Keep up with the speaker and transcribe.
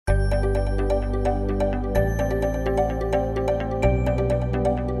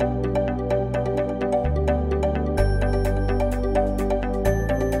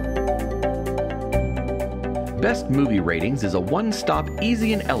Best Movie Ratings is a one-stop,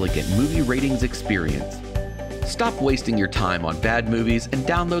 easy and elegant movie ratings experience. Stop wasting your time on bad movies and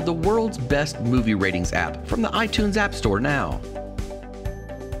download the world's best movie ratings app from the iTunes App Store now.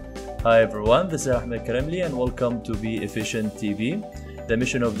 Hi everyone, this is Ahmed Karamli and welcome to Be Efficient TV. The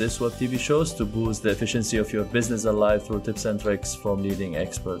mission of this web TV show is to boost the efficiency of your business and life through tips and tricks from leading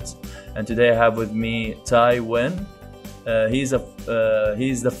experts. And today I have with me Tai Nguyen. He's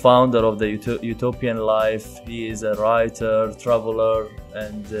the founder of the Utopian Life. He is a writer, traveler,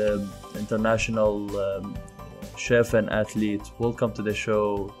 and international chef and athlete. Welcome to the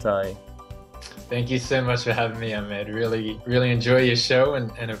show, Tai. Thank you so much for having me, Ahmed. Really enjoy your show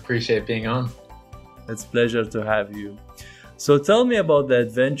and appreciate being on. It's a pleasure to have you. So tell me about the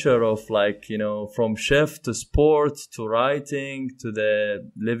adventure of from chef to sport to writing to the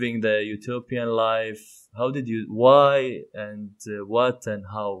living the utopian life. Why and what and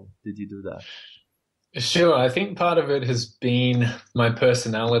how did you do that? Sure. I think part of it has been my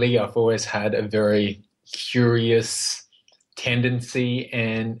personality. I've always had a very curious tendency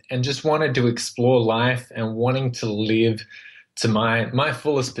and just wanted to explore life and wanting to live to my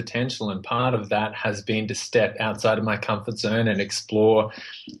fullest potential. And part of that has been to step outside of my comfort zone and explore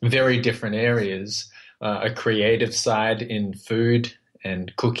very different areas, a creative side in food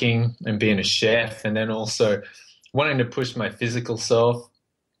and cooking and being a chef, and then also wanting to push my physical self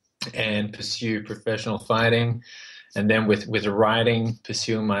and pursue professional fighting, and then with writing,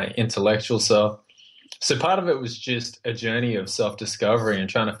 pursue my intellectual self. So part of it was just a journey of self-discovery and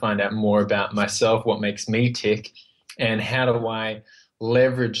trying to find out more about myself, what makes me tick, and how do I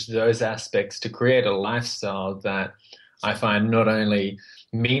leverage those aspects to create a lifestyle that I find not only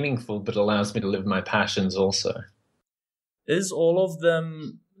meaningful, but allows me to live my passions also. Is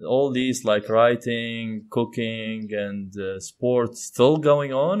all these like writing, cooking, and sports still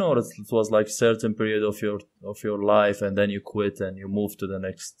going on, or it was like a certain period of your life and then you quit and you move to the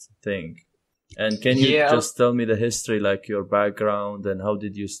next thing? And can you just tell me the history, like your background and how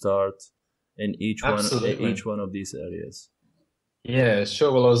did you start in each one of these areas? Yeah,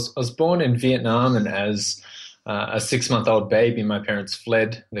 sure. Well, I was born in Vietnam, and as a 6-month-old baby, my parents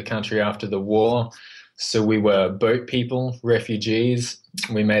fled the country after the war. So we were boat people, refugees.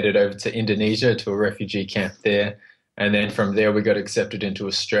 We made it over to Indonesia to a refugee camp there. And then from there, we got accepted into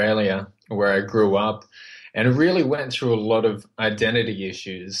Australia, where I grew up, and really went through a lot of identity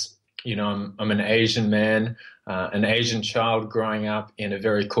issues. You know, I'm an Asian man, an Asian child growing up in a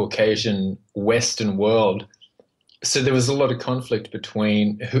very Caucasian Western world. So there was a lot of conflict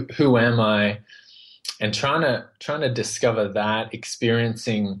between who am I, and trying to discover that,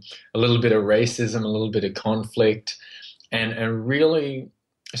 experiencing a little bit of racism, a little bit of conflict, and really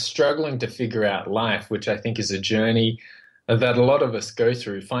struggling to figure out life, which I think is a journey that a lot of us go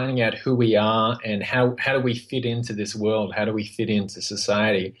through, finding out who we are and how do we fit into this world, how do we fit into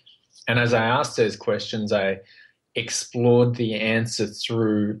society. And as I asked those questions, I explored the answer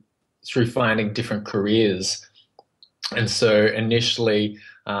through finding different careers. And so initially,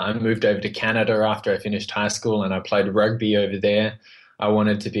 I moved over to Canada after I finished high school, and I played rugby over there. I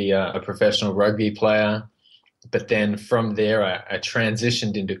wanted to be a professional rugby player. But then from there, I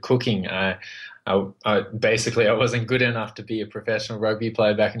transitioned into cooking. I wasn't good enough to be a professional rugby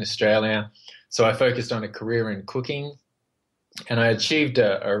player back in Australia. So I focused on a career in cooking. And I achieved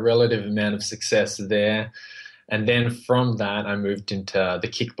a relative amount of success there. And then from that, I moved into the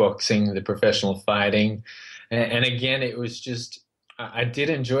kickboxing, the professional fighting. And again, it was just, I did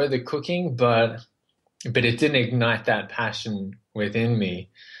enjoy the cooking, but it didn't ignite that passion within me.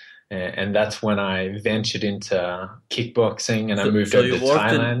 And that's when I ventured into kickboxing, and I moved over to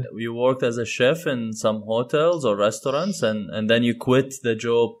Thailand. You worked as a chef in some hotels or restaurants, and then you quit the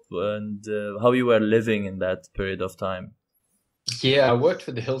job, and how you were living in that period of time? Yeah, I worked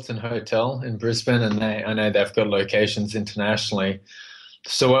for the Hilton Hotel in Brisbane, and I know they've got locations internationally.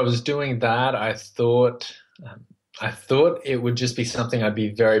 So I was doing that. I thought it would just be something I'd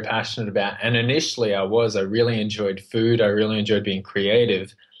be very passionate about. And initially I really enjoyed food. I really enjoyed being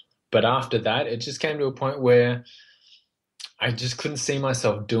creative. But after that, it just came to a point where I just couldn't see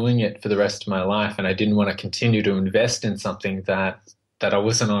myself doing it for the rest of my life. And I didn't want to continue to invest in something that I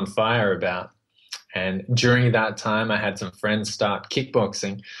wasn't on fire about. And during that time, I had some friends start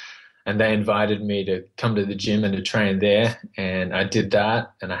kickboxing, and they invited me to come to the gym and to train there. And I did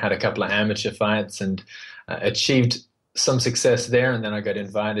that, and I had a couple of amateur fights and achieved some success there. And then I got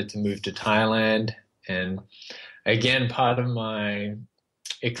invited to move to Thailand. And again, part of my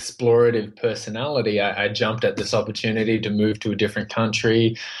explorative personality, I jumped at this opportunity to move to a different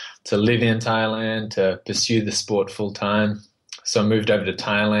country, to live in Thailand, to pursue the sport full time. So I moved over to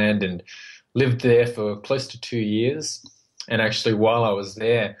Thailand and lived there for close to 2 years. And actually, while I was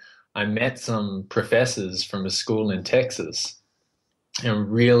there, I met some professors from a school in Texas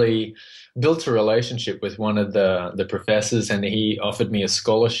and really built a relationship with one of the professors. And he offered me a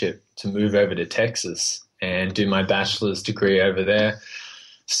scholarship to move over to Texas and do my bachelor's degree over there.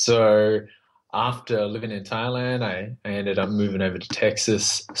 So after living in Thailand, I ended up moving over to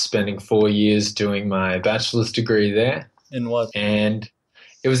Texas, spending 4 years doing my bachelor's degree there. In what? And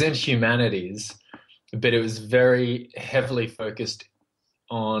it was in humanities, but it was very heavily focused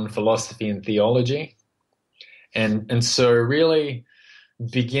on philosophy and theology. And so really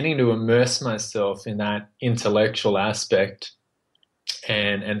beginning to immerse myself in that intellectual aspect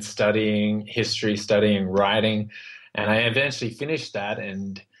and studying history, studying writing. And I eventually finished that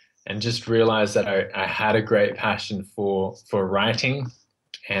and just realized that I had a great passion for writing.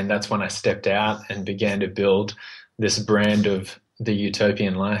 And that's when I stepped out and began to build this brand of the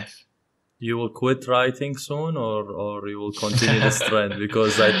utopian life. You will quit writing soon, or you will continue this trend?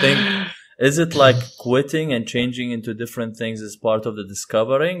 Because I think, is it like quitting and changing into different things is part of the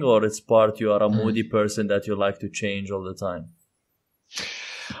discovering, or it's part you are a moody person that you like to change all the time?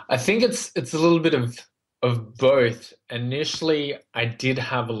 I think it's a little bit of both. Initially, I did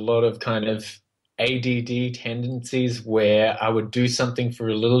have a lot of kind of ADD tendencies where I would do something for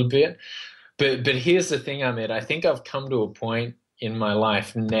a little bit. But here's the thing, Ahmed. I think I've come to a point in my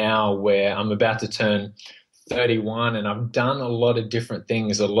life now where I'm about to turn 31 and I've done a lot of different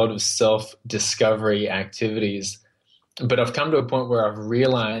things, a lot of self-discovery activities. But I've come to a point where I've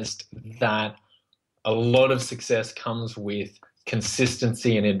realized that a lot of success comes with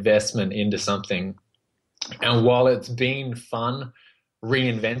consistency and investment into something. And while it's been fun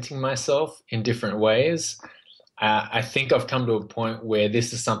reinventing myself in different ways, I think I've come to a point where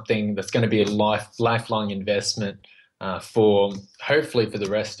this is something that's going to be a lifelong investment for hopefully for the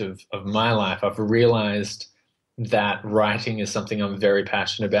rest of my life. I've realized that writing is something I'm very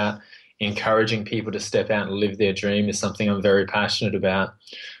passionate about. Encouraging people to step out and live their dream is something I'm very passionate about.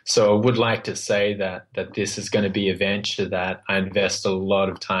 So I would like to say that this is going to be a venture that I invest a lot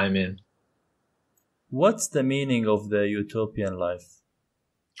of time in. What's the meaning of the utopian life?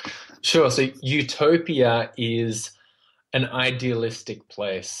 Sure. So utopia is an idealistic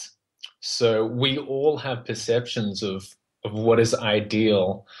place. So we all have perceptions of what is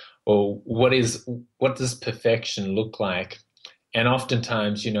ideal or what does perfection look like. And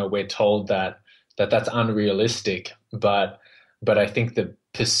oftentimes, we're told that that's unrealistic, but I think the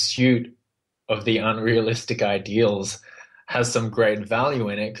pursuit of the unrealistic ideals has some great value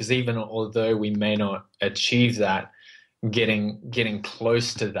in it, because even although we may not achieve that, getting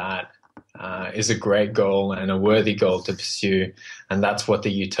close to that is a great goal and a worthy goal to pursue. And that's what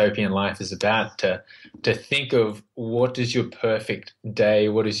the utopian life is about, to think of what does your perfect day,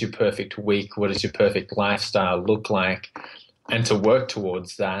 what is your perfect week, what does your perfect lifestyle look like, and to work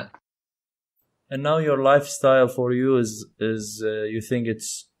towards that. And now your lifestyle for you is you think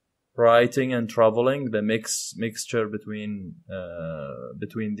it's writing and traveling, the mixture between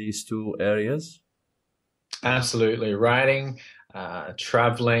these two areas? Absolutely. Writing,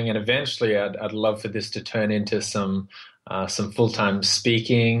 traveling, and eventually I'd love for this to turn into some full-time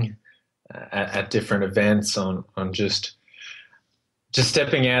speaking at different events on just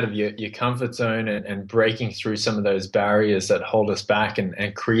stepping out of your comfort zone and breaking through some of those barriers that hold us back,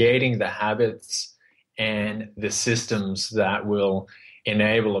 and creating the habits and the systems that will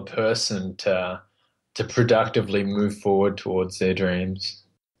enable a person to productively move forward towards their dreams.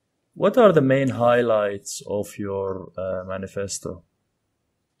 What are the main highlights of your manifesto?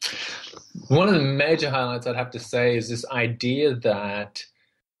 One of the major highlights I'd have to say is this idea that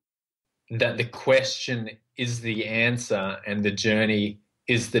the question is the answer and the journey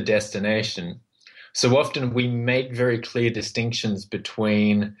is the destination. So often we make very clear distinctions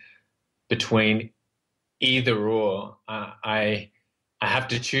between either or. I have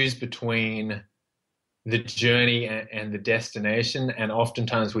to choose between the journey and the destination, and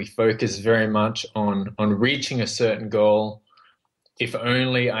oftentimes we focus very much on reaching a certain goal. If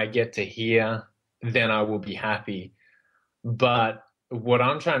only I get to here, then I will be happy. But what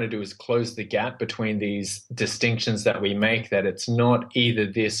I'm trying to do is close the gap between these distinctions that we make, that it's not either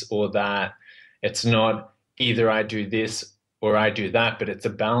this or that. It's not either I do this or I do that, but it's a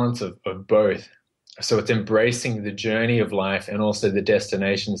balance of both. So it's embracing the journey of life and also the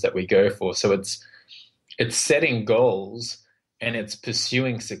destinations that we go for. So it's setting goals and it's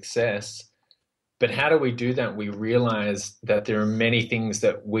pursuing success. But how do we do that? We realize that there are many things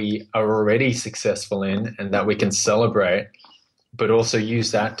that we are already successful in and that we can celebrate, but also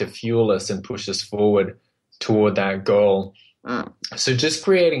use that to fuel us and push us forward toward that goal. So just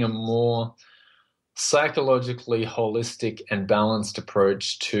creating a more psychologically holistic and balanced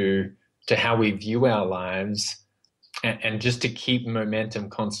approach to how we view our lives, and just to keep momentum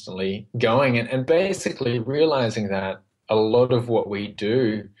constantly going, and basically realizing that a lot of what we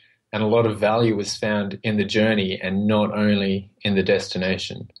do and a lot of value is found in the journey and not only in the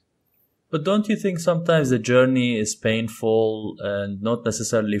destination. But don't you think sometimes the journey is painful and not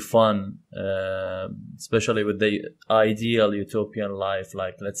necessarily fun, especially with the ideal utopian life?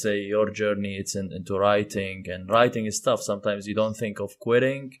 Like, let's say your journey, it's into writing, and writing is tough. Sometimes you don't think of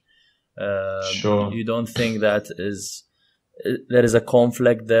quitting. Sure. You don't think there is a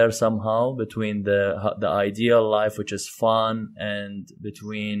conflict there somehow between the ideal life, which is fun, and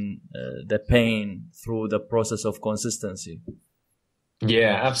between the pain through the process of consistency.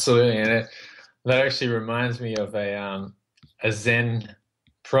 Yeah, absolutely. And that actually reminds me of a Zen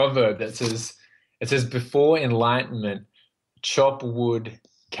proverb that says, it says, before enlightenment, chop wood,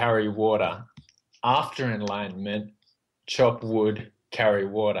 carry water. After enlightenment, chop wood, carry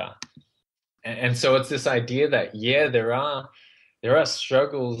water. And so it's this idea that, yeah, there are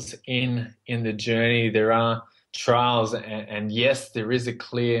struggles in the journey, there are trials, and yes, there is a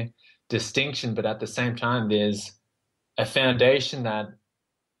clear distinction, but at the same time, there's a foundation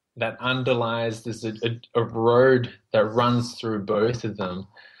that underlies. There's a road that runs through both of them.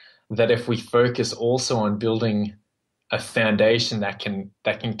 That if we focus also on building a foundation that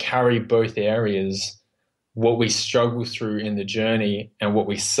can carry both areas, what we struggle through in the journey and what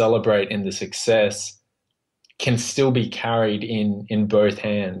we celebrate in the success can still be carried in both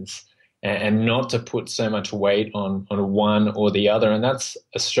hands, and not to put so much weight on one or the other. And that's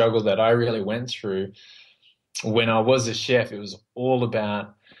a struggle that I really went through when I was a chef. It was all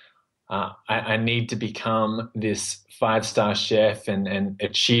about I need to become this 5-star chef and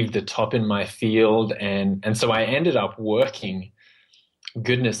achieve the top in my field. And so I ended up working,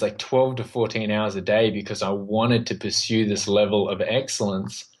 goodness, like 12 to 14 hours a day because I wanted to pursue this level of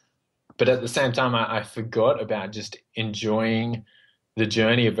excellence. But at the same time, I forgot about just enjoying the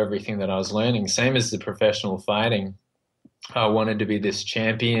journey of everything that I was learning. Same as the professional fighting. I wanted to be this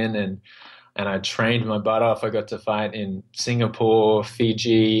champion, and I trained my butt off. I got to fight in Singapore,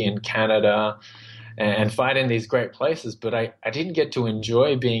 Fiji, in Canada, and fight in these great places. But I didn't get to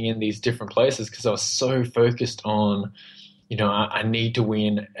enjoy being in these different places because I was so focused on, I need to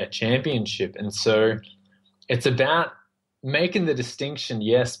win a championship. And so it's about making the distinction,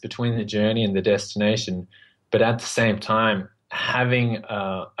 yes, between the journey and the destination, but at the same time, having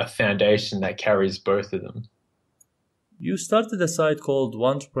a foundation that carries both of them. You started a site called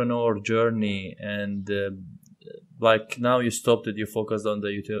Entrepreneur Journey, and like now you stopped it. You focused on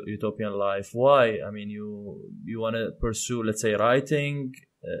the utopian life. Why? I mean, you want to pursue, let's say, writing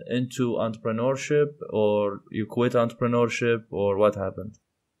into entrepreneurship, or you quit entrepreneurship, or what happened?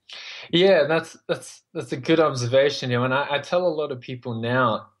 Yeah, that's a good observation. And I tell a lot of people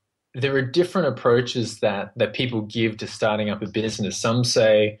now, there are different approaches that people give to starting up a business. Some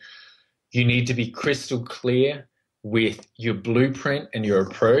say you need to be crystal clear with your blueprint and your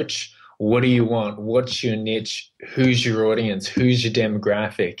approach. What do you want? What's your niche? Who's your audience? Who's your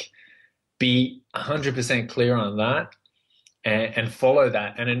demographic? Be 100% clear on that and follow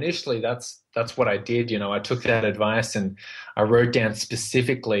that. And initially that's what I did. I took that advice and I wrote down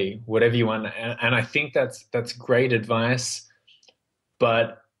specifically whatever you want. And I think that's great advice,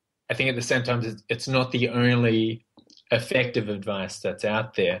 but I think at the same time, it's not the only effective advice that's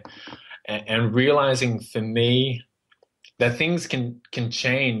out there. And realizing for me that things can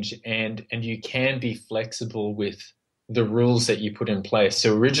change, and you can be flexible with the rules that you put in place.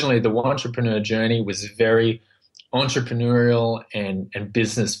 So originally the Entrepreneur Journey was very entrepreneurial and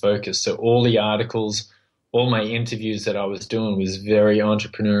business focused. So all the articles, all my interviews that I was doing was very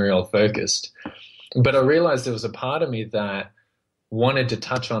entrepreneurial focused. But I realized there was a part of me that wanted to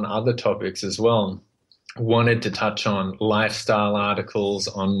touch on other topics as well. Wanted to touch on lifestyle articles,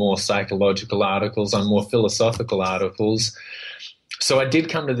 on more psychological articles, on more philosophical articles. So I did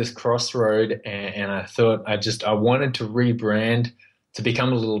come to this crossroad, and I thought I wanted to rebrand to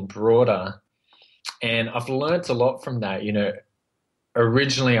become a little broader. And I've learned a lot from that.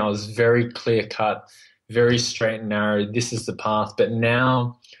 Originally I was very clear cut, very straight and narrow. This is the path. But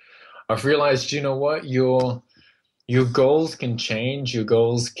now I've realized, you know what, your goals can change. Your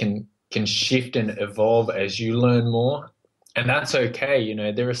goals can shift and evolve as you learn more. And that's okay.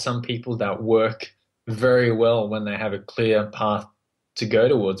 There are some people that work very well when they have a clear path to go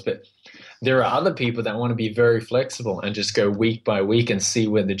towards, but there are other people that want to be very flexible and just go week by week and see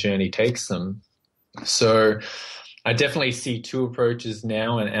where the journey takes them. So I definitely see two approaches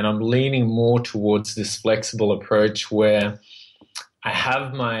now, and I'm leaning more towards this flexible approach where I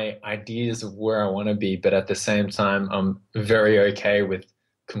have my ideas of where I want to be, but at the same time, I'm very okay with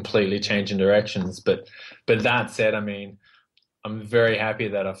completely changing directions. But that said, I mean, I'm very happy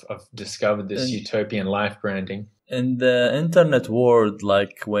that I've discovered this And utopian life branding. in the internet world,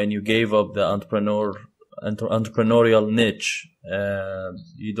 like when you gave up the entrepreneurial niche,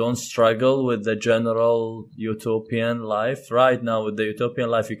 you don't struggle with the general utopian life. Right now, with the utopian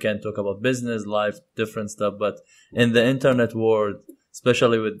life, you can talk about business life, different stuff. But in the internet world,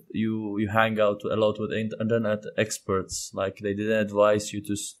 especially with you hang out a lot with internet experts. Like they didn't advise you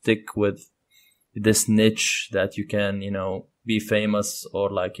to stick with this niche that you can, be famous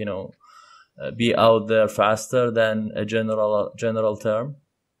or like, be out there faster than a general term.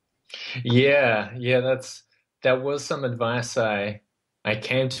 Yeah, that was some advice I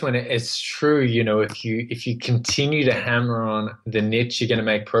came to, and it's true. If you continue to hammer on the niche, you're going to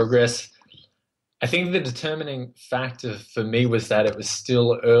make progress. I think the determining factor for me was that it was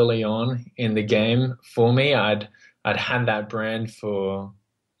still early on in the game for me. I'd had that brand for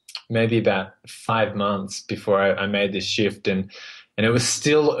maybe about 5 months before I made this shift, and it was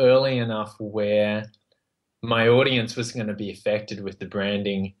still early enough where my audience was going to be affected with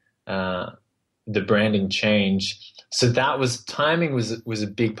uh, the branding change. So that was timing was a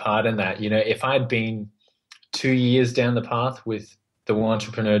big part in that. If I'd been 2 years down the path with the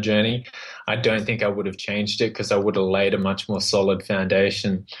entrepreneur journey, I don't think I would have changed it because I would have laid a much more solid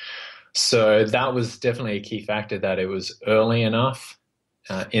foundation. So that was definitely a key factor, that it was early enough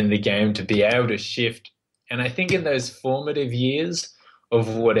in the game to be able to shift. And I think in those formative years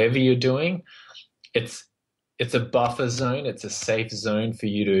of whatever you're doing, it's it's a buffer zone. It's a safe zone for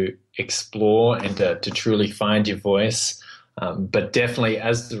you to explore and to truly find your voice. But definitely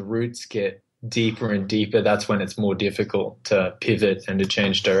as the roots get deeper and deeper, that's when it's more difficult to pivot and to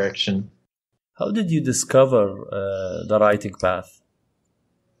change direction. How did you discover the writing path?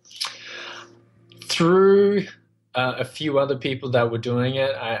 Through a few other people that were doing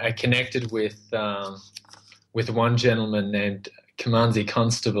it, I connected with one gentleman named Kamanzi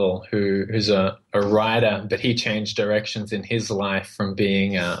Constable, who's a writer, but he changed directions in his life from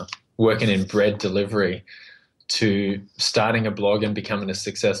being working in bread delivery to starting a blog and becoming a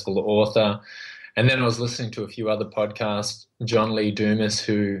successful author. And then I was listening to a few other podcasts. John Lee Dumas,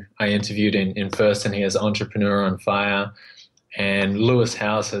 who I interviewed in person, he has Entrepreneur on Fire, and Lewis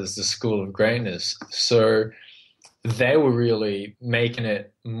Howes has the School of Greatness. So they were really making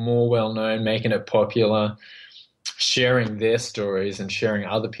it more well-known, making it popular, sharing their stories and sharing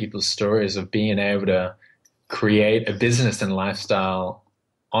other people's stories of being able to create a business and lifestyle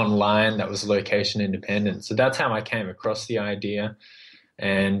online that was location independent. So that's how I came across the idea.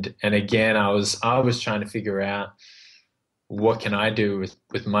 And again, I was trying to figure out what can I do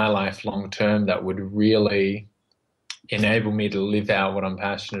with my life long term that would really enable me to live out what I'm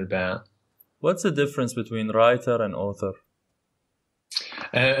passionate about. What's the difference between writer and author?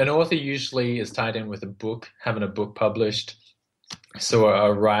 An author usually is tied in with a book, having a book published. So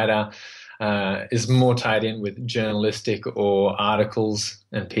a writer is more tied in with journalistic or articles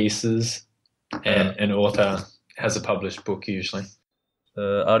and pieces, and an author has a published book usually.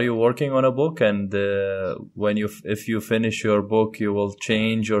 Are you working on a book, and if you finish your book, you will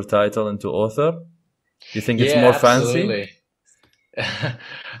change your title into author? Do you think it's more absolutely. fancy?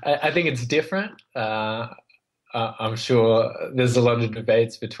 I think it's different. I'm sure there's a lot of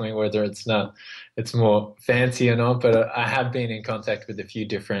debates between whether it's more fancy or not, but I have been in contact with a few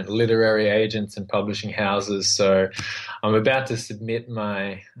different literary agents and publishing houses. So I'm about to submit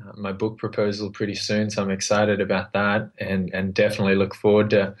my book proposal pretty soon. So I'm excited about that and definitely look forward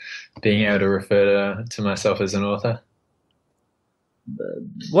to being able to refer to myself as an author.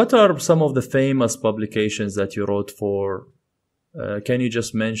 What are some of the famous publications that you wrote for? Can you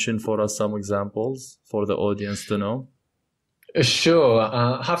just mention for us some examples for the audience to know? Sure.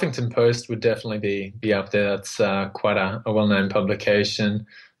 Huffington Post would definitely be up there. That's quite a well-known publication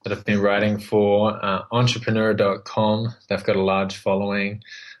that I've been writing for. Entrepreneur.com, they've got a large following.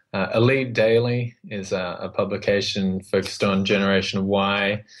 Elite Daily is a publication focused on Generation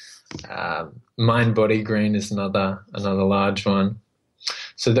Y. Mind Body Green is another large one.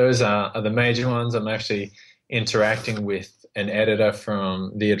 So those are the major ones. I'm actually interacting with an editor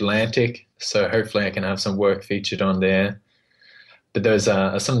from The Atlantic, so hopefully I can have some work featured on there. But those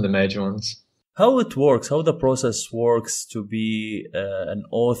are some of the major ones. How it works, how the process works to be an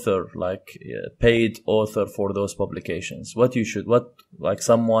author, like a paid author for those publications. Like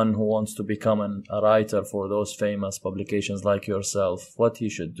someone who wants to become a writer for those famous publications like yourself, what he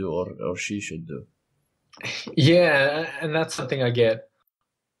should do or she should do? Yeah, and that's something I get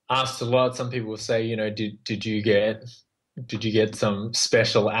asked a lot. Some people will say, did you get some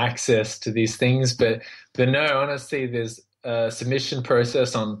special access to these things? But no, honestly, there's a submission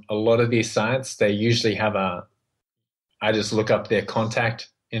process on a lot of these sites. They usually have I just look up their contact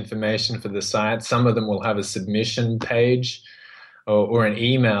information for the site. Some of them will have a submission page or an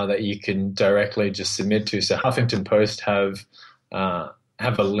email that you can directly just submit to. So Huffington Post have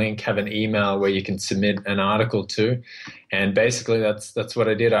a link, have an email where you can submit an article to, and basically that's what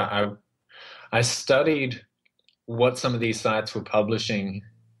I did. I studied what some of these sites were publishing,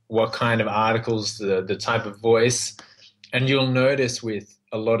 what kind of articles, the type of voice, and you'll notice with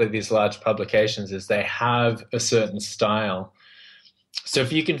a lot of these large publications is they have a certain style. So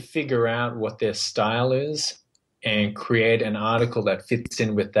if you can figure out what their style is and create an article that fits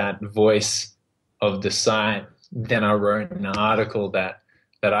in with that voice of the site, then I wrote an article that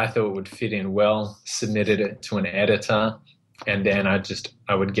I thought would fit in well, submitted it to an editor, and then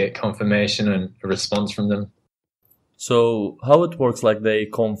I would get confirmation and a response from them. So how it works, like they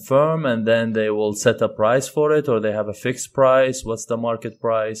confirm and then they will set a price for it, or they have a fixed price? What's the market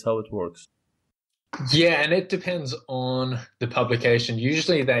price? How it works? Yeah, and it depends on the publication.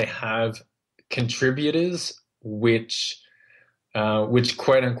 Usually they have contributors which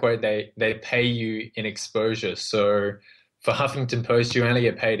quote unquote they pay you in exposure. So for Huffington Post, you only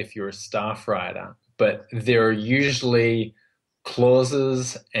get paid if you're a staff writer, but there are usually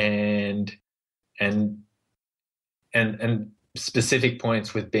clauses and specific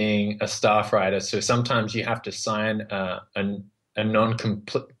points with being a staff writer. So sometimes you have to sign a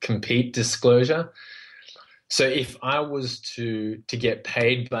non-compete disclosure. So if I was to get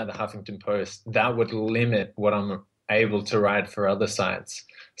paid by the Huffington Post, that would limit what I'm able to write for other sites.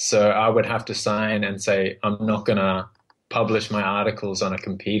 So I would have to sign and say, I'm not going to publish my articles on a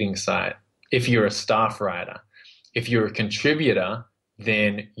competing site if you're a staff writer. If you're a contributor,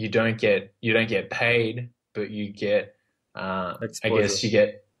 then you don't get paid, but you get I guess you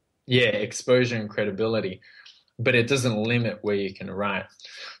get exposure and credibility, but it doesn't limit where you can write.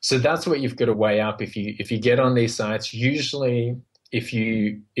 So that's what you've got to weigh up if you get on these sites. Usually if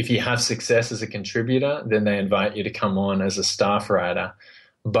you have success as a contributor, then they invite you to come on as a staff writer.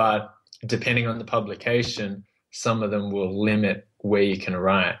 But depending on the publication, some of them will limit where you can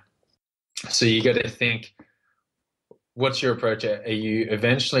write. So you got to think, what's your approach? Are you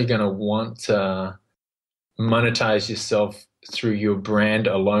eventually going to want to monetize yourself through your brand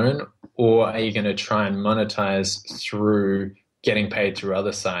alone, or are you going to try and monetize through getting paid through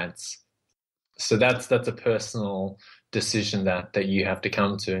other sites? So that's a personal decision that you have to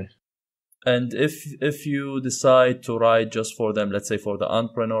come to. And if you decide to write just for them, let's say for the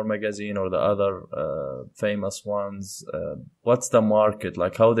Entrepreneur magazine or the other famous ones, what's the market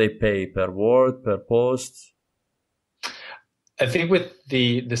like? How they pay per word, per post? I think with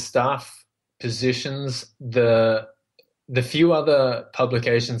the staff positions, the few other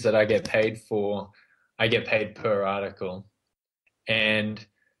publications that I get paid for, I get paid per article, and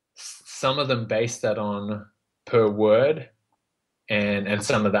some of them base that on per word, and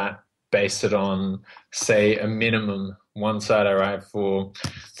some of that base it on, say, a minimum. One site I write for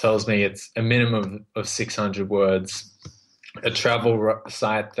tells me it's a minimum of 600 words. A travel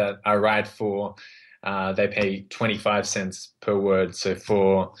site that I write for, they pay 25 cents per word. So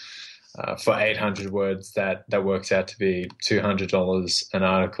for 800 words, that works out to be $200 an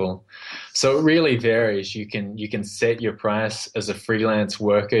article. So it really varies. You can set your price as a freelance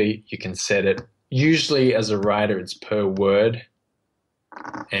worker. You can set it, usually as a writer, it's per word.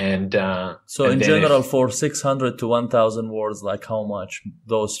 And so in general, for 600 to 1,000 words, like how much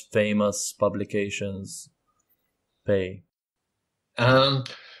those famous publications pay?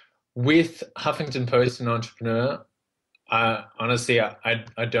 With Huffington Post and Entrepreneur, honestly,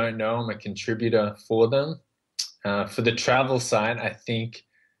 I don't know. I'm a contributor for them. For the travel site, I think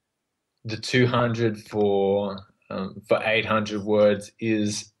the 200 for 800 words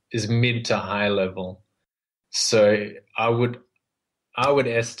is mid to high level. So I would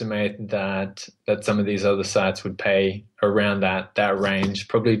estimate that some of these other sites would pay around that range,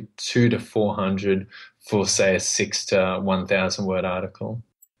 probably 200 to 400 for, say, a 6,000 to 1,000 word article.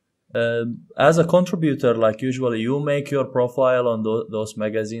 As a contributor, like usually you make your profile on those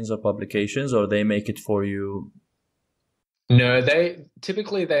magazines or publications, or they make it for you? No, they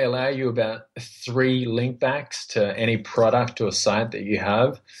typically allow you about 3 link backs to any product or site that you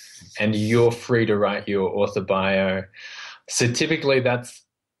have, and you're free to write your author bio. So typically that's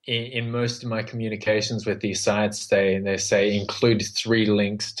in most of my communications with these sites, they say include 3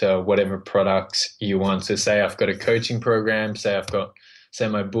 links to whatever products you want. So say I've got a coaching program, say I've got say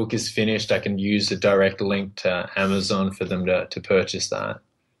my book is finished, I can use a direct link to Amazon for them to purchase that.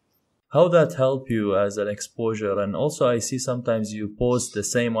 How that help you as an exposure? And also I see sometimes you post the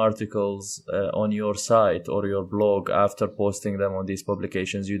same articles on your site or your blog after posting them on these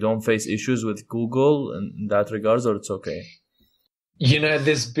publications. You don't face issues with Google in that regards, or it's okay?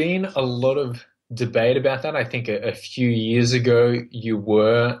 There's been a lot of debate about that. I think a few years ago you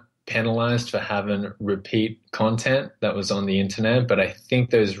were penalized for having repeat content that was on the internet, but I think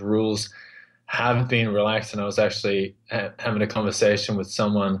those rules have been relaxed. And I was actually having a conversation with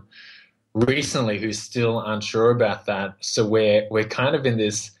someone recently who's still unsure about that. So we're kind of in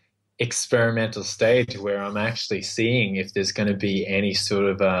this experimental stage where I'm actually seeing if there's going to be any sort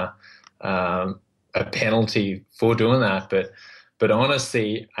of a penalty for doing that. But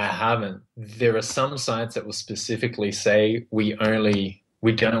honestly, I haven't. There are some sites that will specifically say we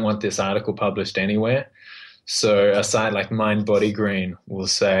don't want this article published anywhere. So a site like Mind Body Green will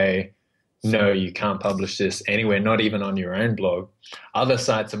say, no, you can't publish this anywhere, not even on your own blog. Other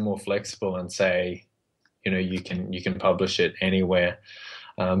sites are more flexible and say, you can publish it anywhere.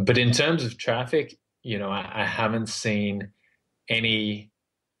 But in terms of traffic, I haven't seen any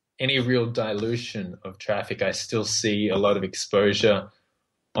real dilution of traffic. I still see a lot of exposure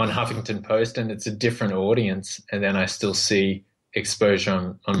on Huffington Post, and it's a different audience. And then I still see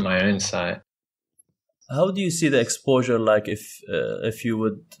exposure on my own site. How do you see the exposure? Like if you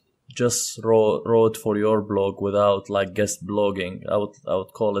would just wrote for your blog without like guest blogging, I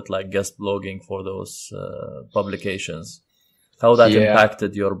would call it like guest blogging for those publications. How that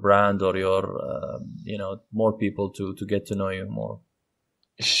impacted your brand or your more people to get to know you more?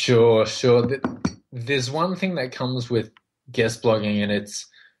 Sure. There's one thing that comes with guest blogging, and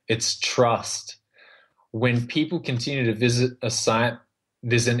it's trust. When people continue to visit a site,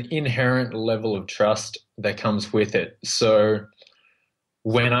 there's an inherent level of trust that comes with it. So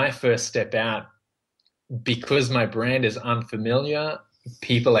when I first step out, because my brand is unfamiliar,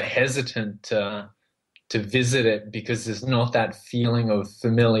 people are hesitant to visit it because there's not that feeling of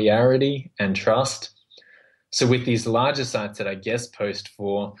familiarity and trust. So with these larger sites that I guest post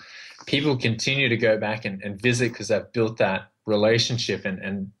for, people continue to go back and visit because they've built that relationship.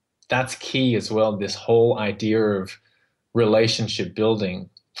 And that's key as well, this whole idea of relationship building.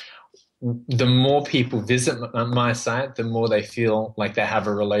 The more people visit my site, the more they feel like they have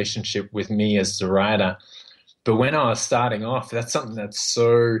a relationship with me as the writer. But when I was starting off, that's something that's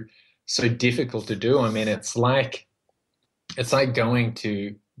so difficult to do. I mean, it's like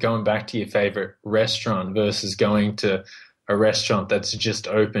going back to your favorite restaurant versus going to a restaurant that's just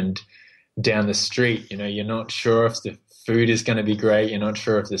opened down the street. You're not sure if the food is going to be great. You're not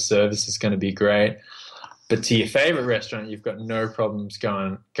sure if the service is going to be great. But to your favorite restaurant, you've got no problems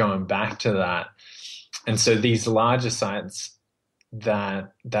going back to that. And so these larger sites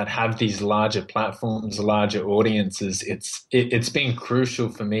that have these larger platforms, larger audiences, it's been crucial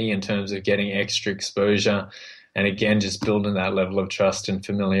for me in terms of getting extra exposure and again just building that level of trust and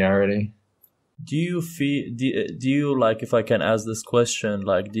familiarity. Do you like, if I can ask this question,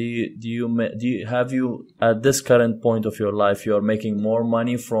 like have you at this current point of your life, you are making more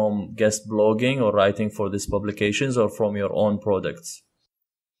money from guest blogging or writing for these publications or from your own products?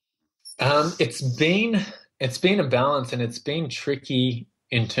 It's been a balance, and it's been tricky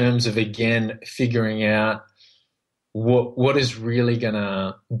in terms of, again, figuring out what is really going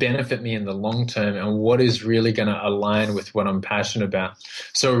to benefit me in the long term and what is really going to align with what I'm passionate about.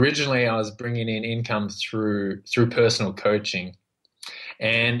 So originally I was bringing in income through personal coaching.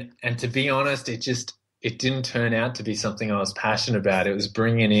 And to be honest, it didn't turn out to be something I was passionate about. It was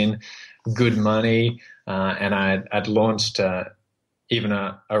bringing in good money, and I'd launched even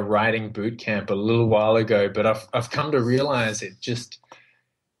a writing boot camp a little while ago, but I've come to realize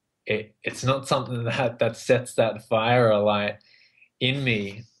it's not something that sets that fire alight in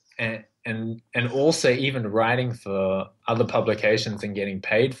me. And also even writing for other publications and getting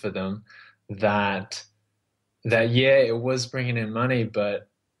paid for them, that it was bringing in money, but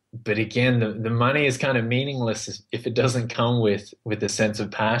again, the money is kind of meaningless if it doesn't come with a sense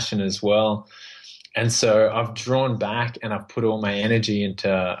of passion as well. And so I've drawn back and I've put all my energy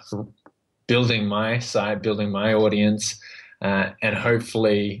into building my site, building my audience, and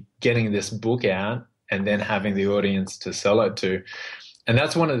hopefully getting this book out and then having the audience to sell it to. And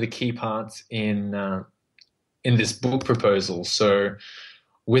that's one of the key parts in this book proposal. So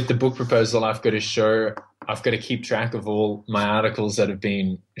with the book proposal, I've got to keep track of all my articles that have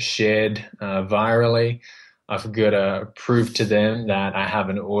been shared virally. I've got to prove to them that I have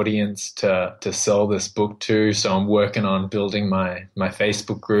an audience to sell this book to. So I'm working on building my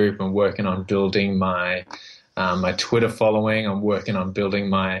Facebook group. I'm working on building my my Twitter following. I'm working on building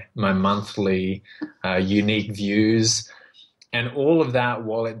my monthly unique views, and all of that,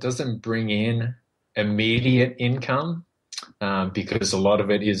 while it doesn't bring in immediate income, because a lot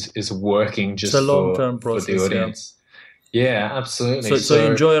of it is working It's a just long-term for the process, yeah. audience. Yeah, absolutely. So you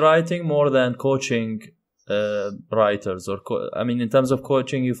So enjoy writing more than coaching writers, or I mean, in terms of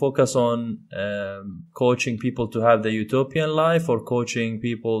coaching, you focus on coaching people to have the utopian life, or coaching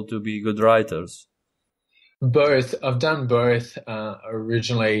people to be good writers? both. I've done both.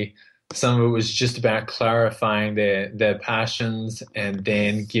 Originally, some of it was just about clarifying their passions and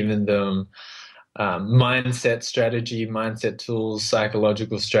then giving them mindset tools,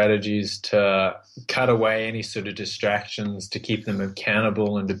 psychological strategies to cut away any sort of distractions, to keep them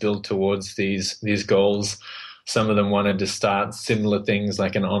accountable and to build towards these goals. Some of them wanted to start similar things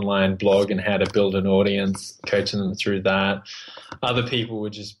like an online blog and how to build an audience, coaching them through that. Other people were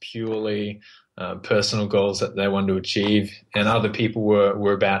just purely personal goals that they wanted to achieve, and other people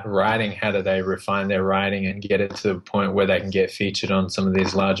were about writing. How do they refine their writing and get it to the point where they can get featured on some of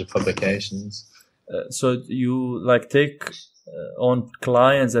these larger publications? So you like take on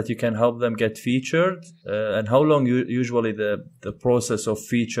clients that you can help them get featured, and how long usually the process of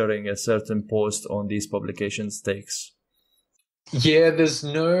featuring a certain post on these publications takes? Yeah,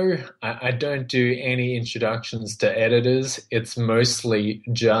 I don't do any introductions to editors. It's mostly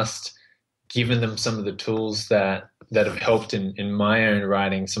just giving them some of the tools that have helped in my own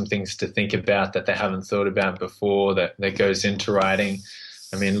writing, some things to think about that they haven't thought about before, that goes into writing.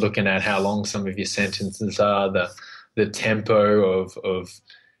 I mean, looking at how long some of your sentences are, the tempo of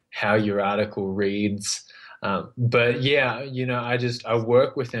how your article reads. But yeah, I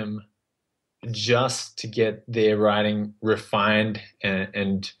work with them just to get their writing refined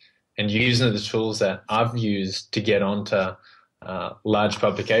and using the tools that I've used to get onto large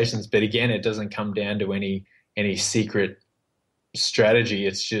publications. But again, it doesn't come down to any secret strategy.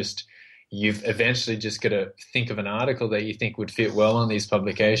 It's just you've eventually just got to think of an article that you think would fit well on these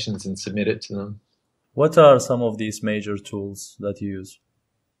publications and submit it to them. What are some of these major tools that you use?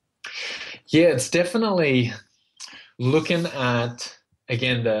 Yeah, it's definitely looking at,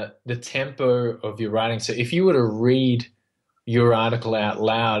 again, the tempo of your writing. So if you were to read your article out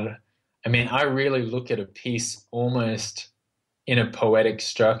loud, I mean, I really look at a piece almost in a poetic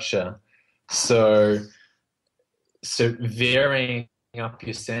structure. So varying up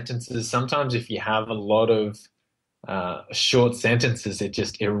your sentences. Sometimes if you have a lot of short sentences,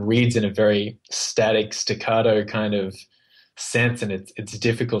 it reads in a very static staccato kind of sense, and it's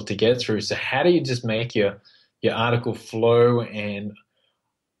difficult to get through. So how do you just make your article flow and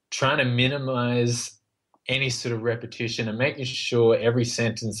trying to minimize any sort of repetition and making sure every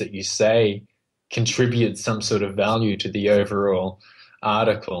sentence that you say contributes some sort of value to the overall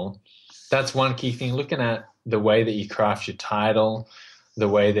article? That's one key thing. Looking at the way that you craft your title, the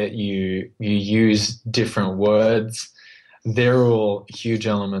way that you use different words, they're all huge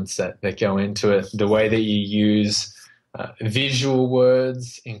elements that go into it. The way that you use visual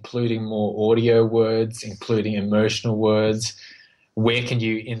words, including more audio words, including emotional words. Where can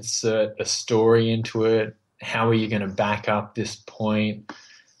you insert a story into it? How are you going to back up this point?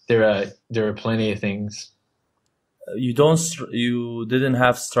 There are plenty of things. You didn't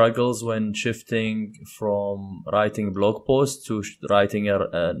have struggles when shifting from writing blog posts to writing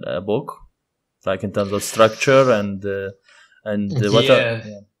a book, like in terms of structure and what?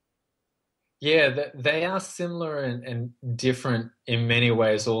 Yeah, they are similar and different in many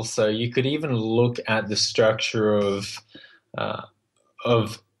ways. Also, you could even look at the structure of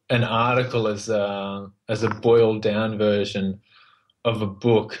an article as a boiled down version of a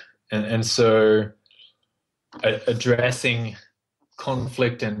book, and so addressing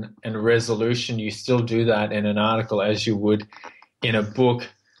conflict and resolution, you still do that in an article as you would in a book.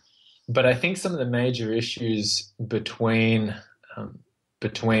 But I think some of the major issues between an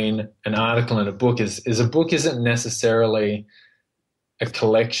article and a book is a book isn't necessarily a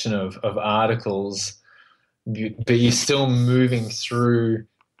collection of articles, but you're still moving through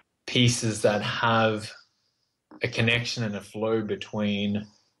pieces that have a connection and a flow between,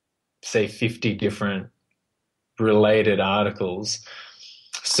 say, 50 different related articles.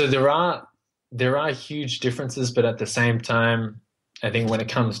 So there are huge differences, but at the same time, I think when it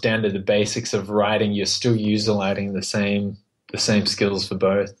comes down to the basics of writing, you're still utilizing the same skills for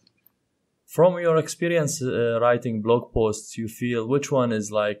both. From your experience writing blog posts, you feel which one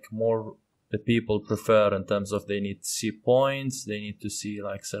is like more the people prefer in terms of they need to see points, they need to see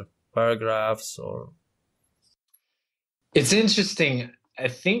like certain paragraphs, or? It's interesting. I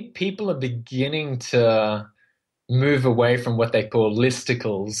think people are beginning to move away from what they call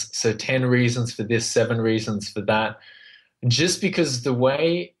listicles. So 10 reasons for this, 7 reasons for that. Just because the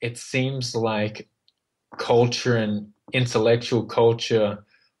way it seems like culture and intellectual culture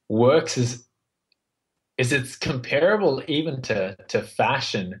works is it's comparable even to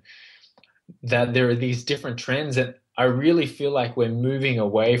fashion, that there are these different trends. And I really feel like we're moving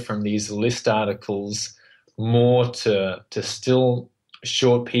away from these list articles more to still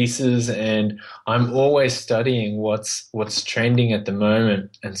short pieces. And I'm always studying what's trending at the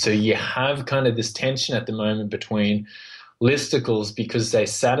moment. And so you have kind of this tension at the moment between listicles, because they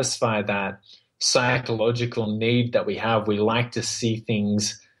satisfy that psychological need that we have. We like to see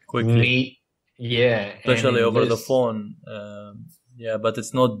things quickly, neat. Yeah. especially and over the phone. Yeah, but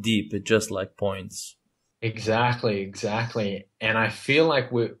it's not deep. It's just like points. Exactly. And I feel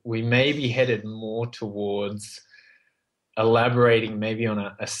like we may be headed more towards elaborating maybe on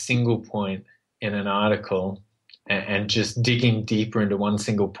a single point in an article, and just digging deeper into one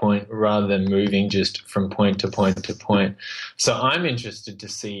single point rather than moving just from point to point to point. So I'm interested to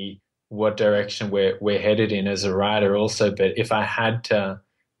see what direction we're headed in as a writer also. But if I had to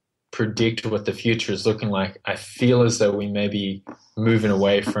predict what the future is looking like, I feel as though we may be moving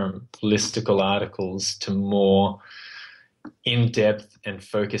away from listicle articles to more in-depth and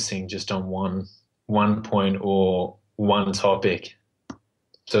focusing just on one point or one topic.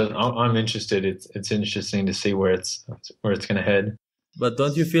 So I'm interested. It's interesting to see where it's going to head. But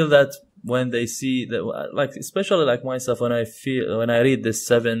don't you feel that when they see that, like especially like myself, when I read this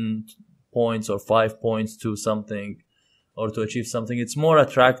 7 points or 5 points to something, or to achieve something, it's more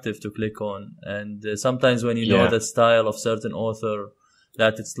attractive to click on. And sometimes when you know the style of certain author,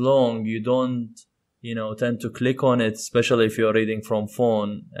 that it's long, you don't, tend to click on it, especially if you're reading from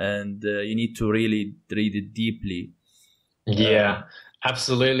phone, and you need to really read it deeply. Yeah,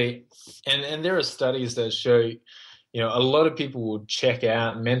 absolutely. And there are studies that show, a lot of people will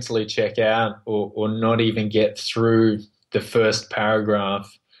mentally check out, or not even get through the first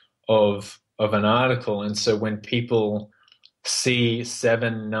paragraph of an article. And so when people see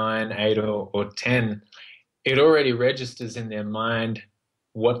 7, 9, 8, or 10, it already registers in their mind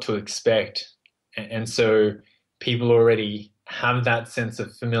what to expect. And so people already have that sense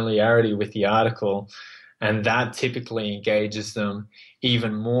of familiarity with the article, and that typically engages them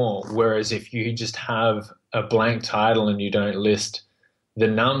even more. Whereas if you just have a blank title and you don't list the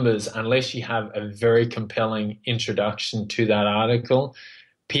numbers, unless you have a very compelling introduction to that article,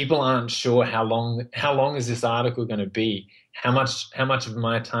 people aren't sure how long is this article going to be? How much of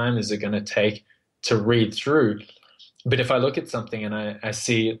my time is it going to take to read through? But if I look at something and I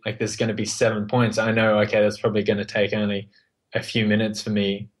see like there's going to be 7 points, I know, okay, that's probably going to take only a few minutes for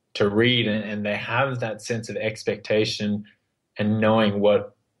me to read, and they have that sense of expectation and knowing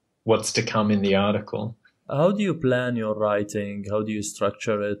what's to come in the article. How do you plan your writing? How do you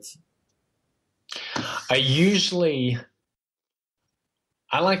structure it? I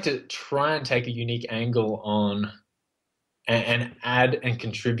like to try and take a unique angle on and add and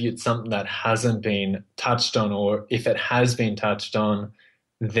contribute something that hasn't been touched on, or if it has been touched on,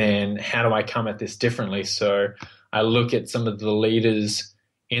 then how do I come at this differently? So I look at some of the leaders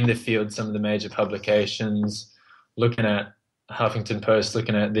in the field, some of the major publications, looking at Huffington Post,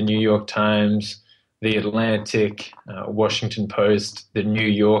 looking at the New York Times, the Atlantic, Washington Post, the New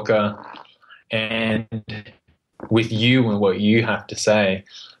Yorker, and with you and what you have to say.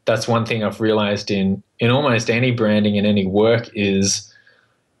 That's one thing I've realized in almost any branding and any work is,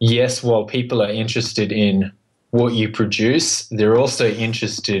 yes, while people are interested in what you produce, they're also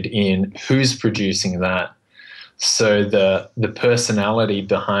interested in who's producing that. So the personality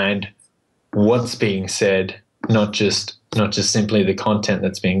behind what's being said, not just simply the content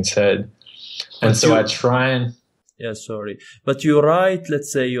that's being said. And so I try and... Yeah, sorry. But you write,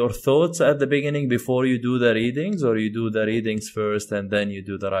 let's say, your thoughts at the beginning before you do the readings, or you do the readings first and then you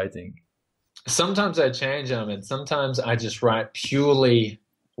do the writing? Sometimes I change them, and sometimes I just write purely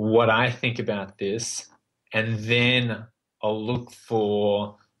what I think about this, and then I'll look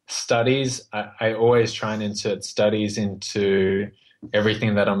for studies. I always try and insert studies into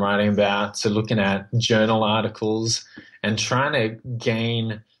everything that I'm writing about. So looking at journal articles and trying to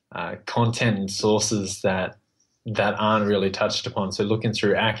gain content and sources that aren't really touched upon. So looking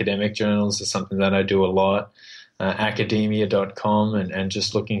through academic journals is something that I do a lot, academia.com, and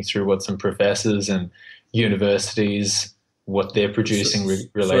just looking through what some professors and universities, what they're producing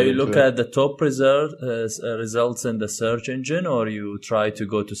related to it. So you look at the top results in the search engine, or you try to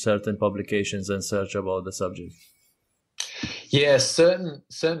go to certain publications and search about the subject? Yeah, certain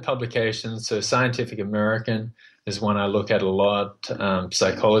publications. So Scientific American is one I look at a lot.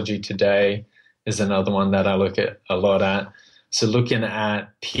 Psychology Today, is another one that I look at a lot at. So looking at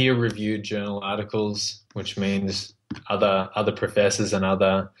peer-reviewed journal articles, which means other professors and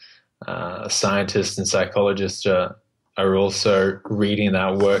other scientists and psychologists are also reading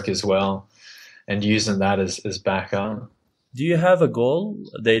that work as well and using that as backup. Do you have a goal,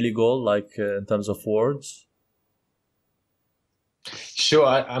 a daily goal, like in terms of words? Sure,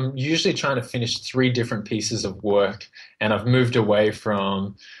 I'm usually trying to finish 3 different pieces of work, and I've moved away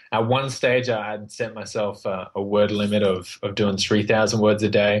from. At one stage, I had set myself a word limit of doing 3,000 words a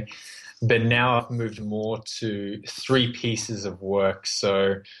day, but now I've moved more to 3 pieces of work.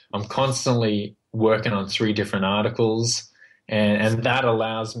 So I'm constantly working on 3 different articles, and that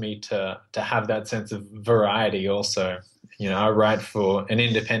allows me to have that sense of variety also. I write for an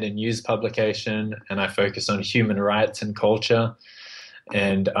independent news publication, and I focus on human rights and culture.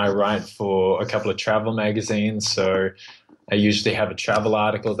 And I write for a couple of travel magazines, so I usually have a travel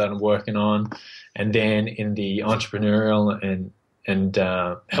article that I'm working on. And then in the entrepreneurial and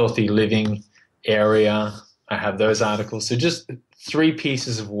healthy living area, I have those articles. So just 3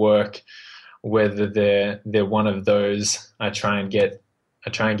 pieces of work, whether they're one of those, I try and get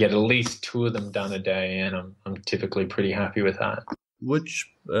at least 2 of them done a day, and I'm typically pretty happy with that.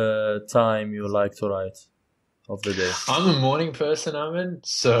 Which time you like to write of the day? I'm a morning person, Ahmed.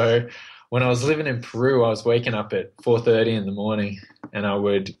 So when I was living in Peru, I was waking up at 4:30 in the morning, and I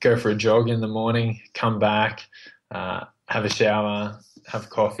would go for a jog in the morning, come back, have a shower, have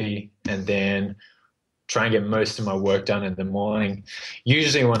coffee, and then try and get most of my work done in the morning.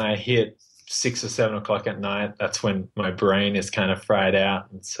 Usually when I hit 6 or 7 o'clock at night, that's when my brain is kind of fried out,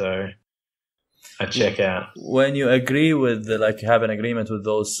 and so I check out. When you agree with have an agreement with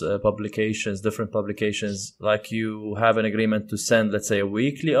those publications, different publications, like you have an agreement to send, let's say, a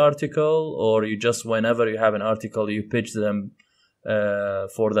weekly article, or you just, whenever you have an article, you pitch them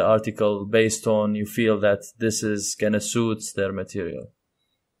for the article based on you feel that this is gonna suit their material?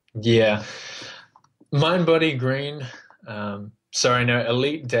 Yeah, Mind Body Green. Sorry, no,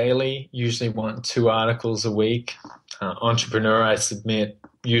 Elite Daily usually want 2 articles a week. Entrepreneur, I submit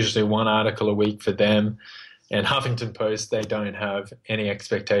usually 1 article a week for them. And Huffington Post, they don't have any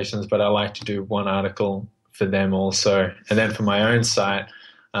expectations, but I like to do 1 article for them also. And then for my own site,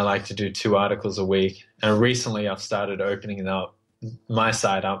 I like to do 2 articles a week. And recently I've started opening up my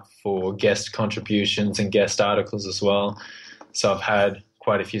site up for guest contributions and guest articles as well. So I've had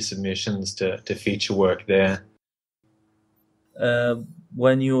quite a few submissions to feature work there.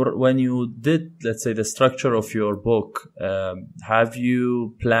 When you did, let's say, the structure of your book, have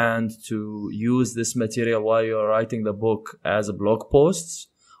you planned to use this material while you're writing the book as a blog posts,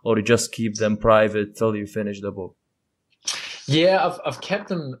 or you just keep them private till you finish the book? Yeah, I've kept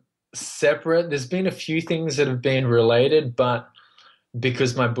them separate. There's been a few things that have been related, but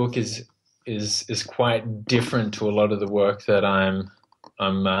because my book is quite different to a lot of the work that I'm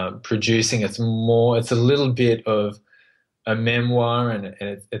producing, it's a little bit of a memoir, and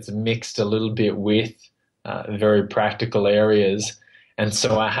it's mixed a little bit with very practical areas. And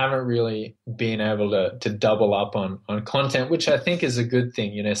so I haven't really been able to double up on content, which I think is a good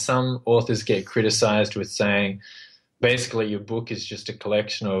thing. Some authors get criticized with saying, basically, your book is just a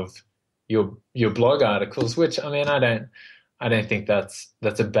collection of your blog articles, which, I mean, I don't think that's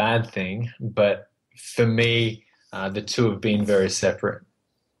a bad thing. But for me, the two have been very separate.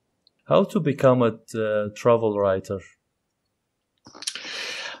 How to become a travel writer?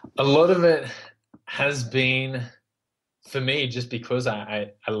 A lot of it has been, for me, just because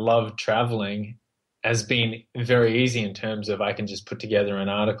I love traveling, has been very easy in terms of I can just put together an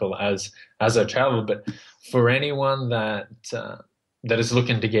article as I travel. But for anyone that is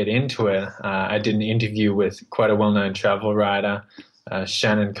looking to get into it, I did an interview with quite a well-known travel writer,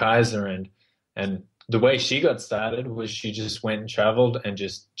 Shannon Kaiser, and the way she got started was she just went and traveled and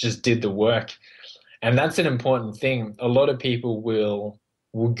just did the work. And that's an important thing. A lot of people will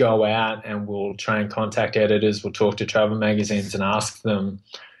go out and will try and contact editors, will talk to travel magazines and ask them,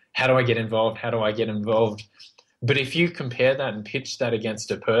 how do I get involved? How do I get involved? But if you compare that and pitch that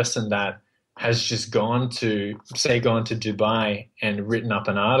against a person that has just gone to Dubai and written up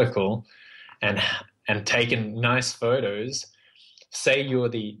an article and taken nice photos, say you're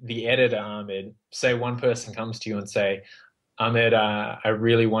the editor, Ahmed, say one person comes to you and say, Ahmed, I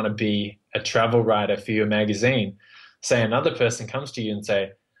really want to be a travel writer for your magazine. Say another person comes to you and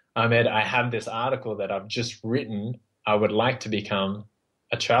say, Ahmed, I have this article that I've just written. I would like to become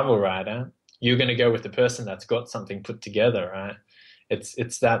a travel writer. You're going to go with the person that's got something put together, right?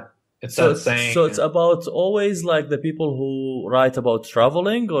 It's that saying. So it's about always like the people who write about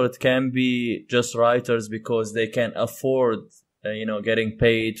traveling, or it can be just writers because they can afford getting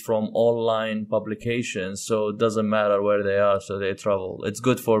paid from online publications, so it doesn't matter where they are, so they travel. It's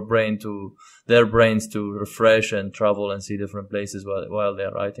good for their brains to refresh and travel and see different places while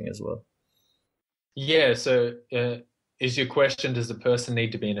they're writing as well. Yeah, so is your question, does the person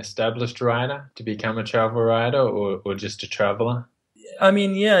need to be an established writer to become a travel writer, or just a traveler? I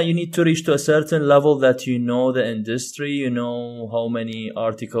mean, yeah, you need to reach to a certain level that you know the industry, you know how many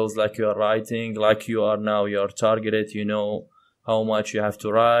articles like you are writing, like you are now, you are targeted, you know how much you have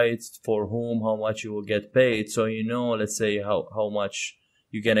to write, for whom, how much you will get paid. So you know, let's say how much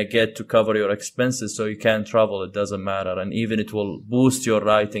you're gonna get to cover your expenses, so you can travel, it doesn't matter. And even it will boost your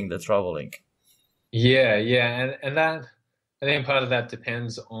writing, the traveling. Yeah, yeah, and that, I think part of that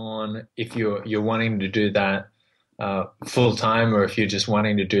depends on if you're wanting to do that full time, or if you're just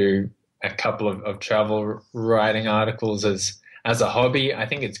wanting to do a couple of travel writing articles as a hobby. I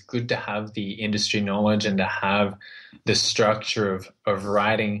think it's good to have the industry knowledge and to have the structure of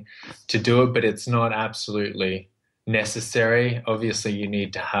writing to do it, but it's not absolutely necessary. Obviously, you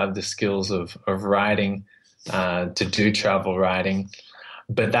need to have the skills of writing to do travel writing,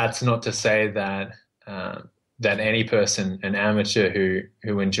 but that's not to say that that any person, an amateur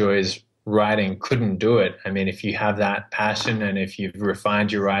who enjoys writing, couldn't do it. I mean, if you have that passion and if you've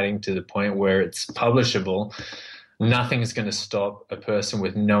refined your writing to the point where it's publishable, nothing's going to stop a person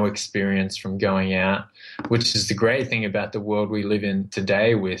with no experience from going out, which is the great thing about the world we live in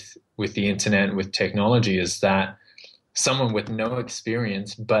today with the internet and with technology, is that someone with no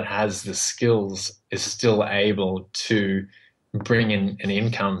experience but has the skills is still able to bring in an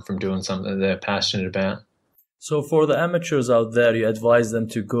income from doing something they're passionate about. So for the amateurs out there, you advise them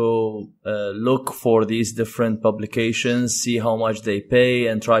to go look for these different publications, see how much they pay,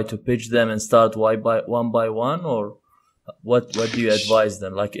 and try to pitch them and start one by one, or what do you advise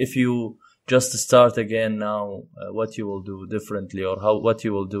them? Like if you just start again now, what you will do differently, or what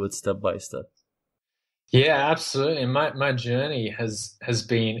you will do it step by step? Yeah, absolutely. My journey has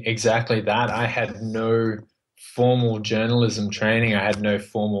been exactly that. I had no formal journalism training. I had no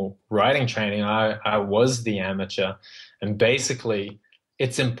formal writing training. I was the amateur. And basically,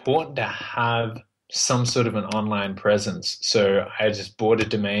 it's important to have some sort of an online presence. So I just bought a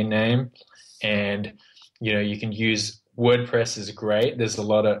domain name, and you can use WordPress is great. There's a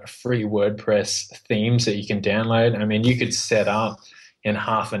lot of free WordPress themes that you can download. I mean, you could set up in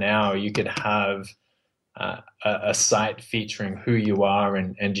half an hour, you could have a site featuring who you are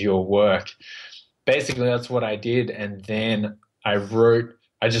and your work. Basically, that's what I did, and then I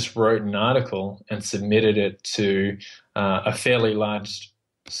just wrote an article and submitted it to a fairly large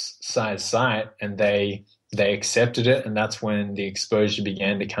size site, and they accepted it, and that's when the exposure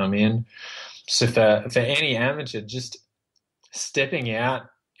began to come in. So for any amateur, just stepping out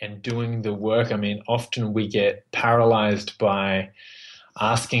and doing the work. I mean, often we get paralyzed by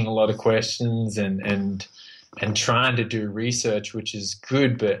asking a lot of questions and trying to do research, which is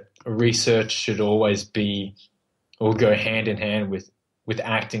good, but research should always be or go hand in hand with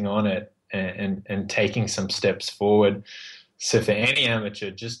acting on it and taking some steps forward. So for any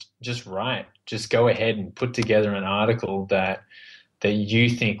amateur, just write, just go ahead and put together an article that you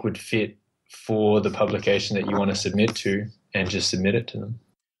think would fit for the publication that you want to submit to, and just submit it to them.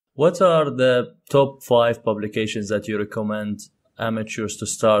 What are the top 5 publications that you recommend amateurs to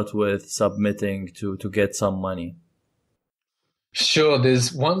start with submitting to get some money? Sure.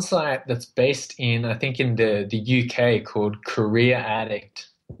 There's one site that's based in, I think, in the UK called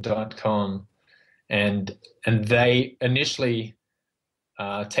careeraddict.com. And they initially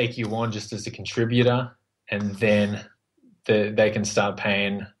take you on just as a contributor, and then they can start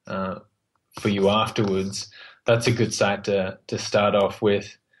paying for you afterwards. That's a good site to start off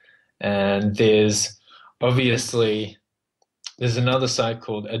with. And there's another site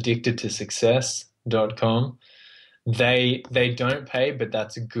called addictedtosuccess.com. They don't pay, but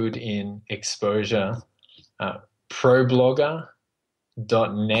that's good in exposure.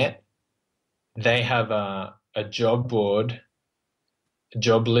 Problogger.net, they have a job board,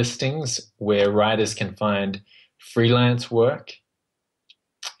 job listings where writers can find freelance work,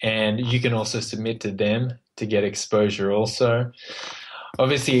 and you can also submit to them to get exposure also.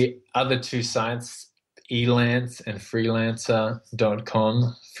 Obviously, other 2 sites, Elance and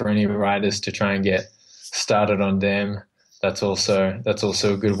freelancer.com, for any writers to try and get started on them. That's also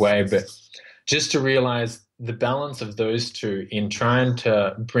a good way. But just to realize the balance of those 2 in trying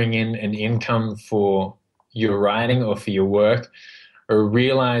to bring in an income for your writing or for your work, or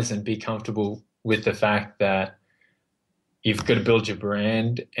realize and be comfortable with the fact that you've got to build your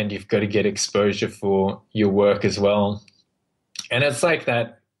brand and you've got to get exposure for your work as well. And it's like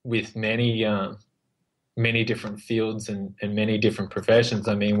that with many many different fields and many different professions.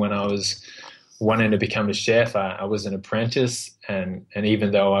 I mean, when I was wanting to become a chef, I was an apprentice, and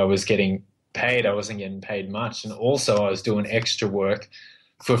even though I was getting paid, I wasn't getting paid much. And also I was doing extra work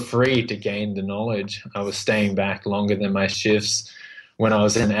for free to gain the knowledge. I was staying back longer than my shifts. When I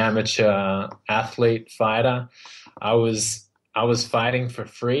was an amateur athlete fighter, I was fighting for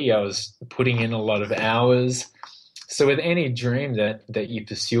free. I was putting in a lot of hours. So with any dream that you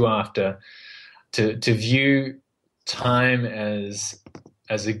pursue after, to view time as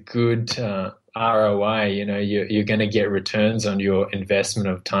a good ROI, you're going to get returns on your investment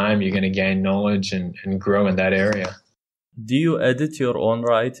of time. You're going to gain knowledge and grow in that area. Do you edit your own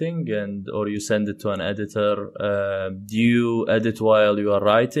writing or you send it to an editor? Do you edit while you are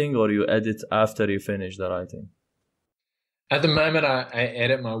writing, or you edit after you finish the writing? At the moment, I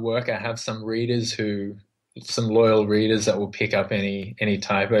edit my work. I have some loyal readers that will pick up any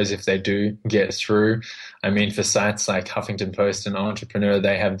typos if they do get through. I mean, for sites like Huffington Post and Entrepreneur,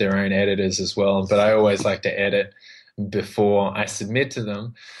 they have their own editors as well. But I always like to edit before I submit to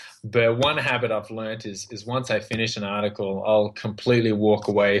them. But one habit I've learned is once I finish an article, I'll completely walk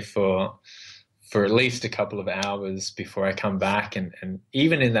away for at least a couple of hours before I come back. And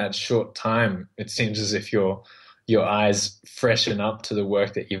even in that short time, it seems as if your eyes freshen up to the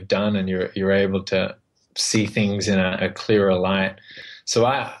work that you've done, and you're able to see things in a clearer light. So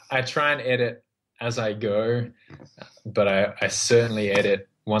I try and edit as I go, but I certainly edit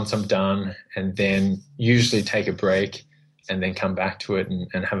once I'm done, and then usually take a break and then come back to it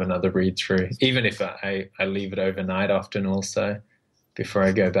and have another read through, even if I leave it overnight often also before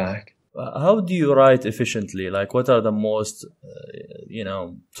I go back. How do you write efficiently? Like, what are the most,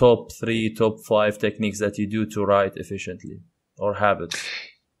 top 3, top 5 techniques that you do to write efficiently, or habits?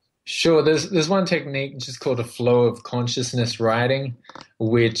 Sure. There's one technique just called a flow of consciousness writing,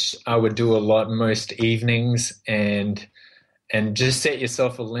 which I would do a lot most evenings, and just set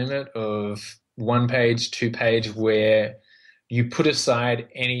yourself a limit of 1 page, 2 page, where you put aside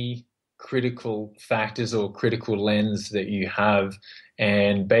any critical factors or critical lens that you have,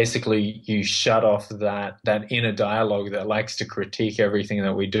 and basically you shut off that inner dialogue that likes to critique everything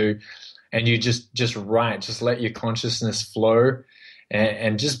that we do, and you just write, just let your consciousness flow,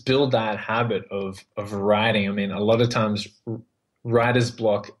 and just build that habit of writing. I mean, a lot of times writer's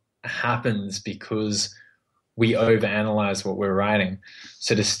block happens because we overanalyze what we're writing.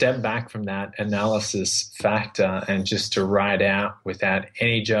 So to step back from that analysis factor and just to write out without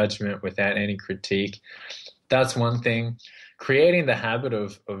any judgment, without any critique, that's one thing. Creating the habit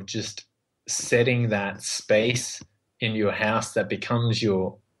of just setting that space in your house that becomes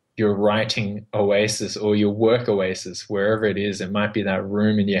your writing oasis or your work oasis, wherever it is. It might be that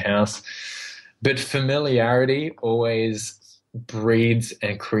room in your house. But familiarity always breeds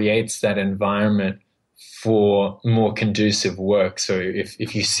and creates that environment for more conducive work. So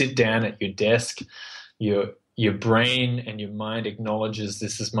if you sit down at your desk, your brain and your mind acknowledges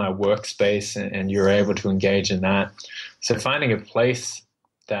this is my workspace, and you're able to engage in that. So finding a place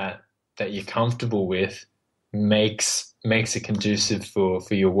that you're comfortable with makes it conducive for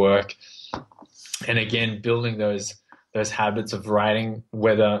your work. And again, building those habits of writing,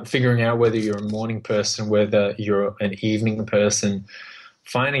 figuring out whether you're a morning person, whether you're an evening person,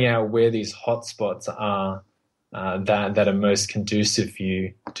 finding out where these hot spots are that are most conducive for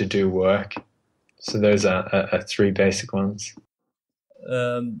you to do work. So those are 3 basic ones.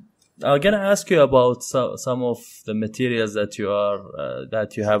 I'm gonna ask you about some of the materials that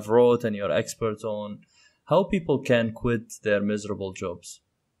you have wrote and you're expert on. How people can quit their miserable jobs?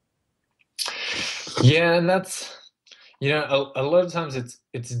 Yeah, and that's a lot of times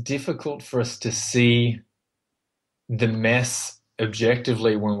it's difficult for us to see the mess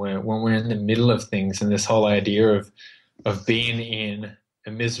objectively when we're in the middle of things, and this whole idea of being in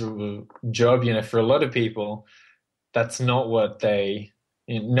a miserable job. For a lot of people, that's not what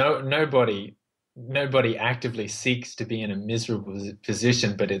nobody actively seeks to be in a miserable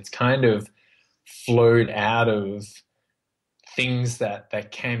position, but it's kind of flowed out of things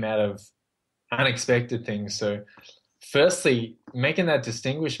that came out of unexpected things. So firstly, making that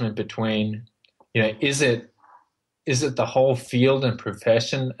distinguishment between, is it the whole field and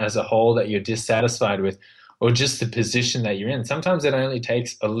profession as a whole that you're dissatisfied with, or just the position that you're in? Sometimes it only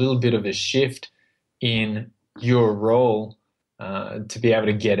takes a little bit of a shift in your role to be able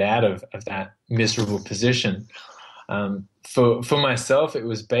to get out of that miserable position. For myself, it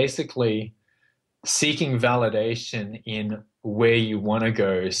was basically seeking validation in where you want to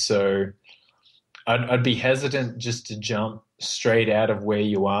go. So I'd be hesitant just to jump straight out of where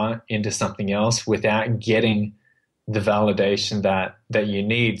you are into something else without getting the validation that you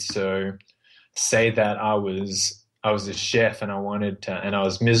need. So say that I was a chef and I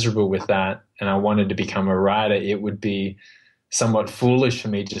was miserable with that and I wanted to become a writer, it would be somewhat foolish for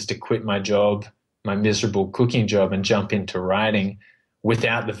me just to quit my job, my miserable cooking job, and jump into writing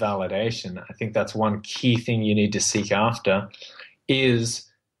without the validation. I think that's one key thing you need to seek after is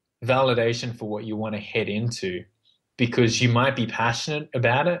validation for what you want to head into, because you might be passionate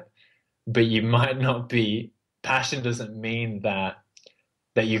about it, but you might not be. Passion doesn't mean that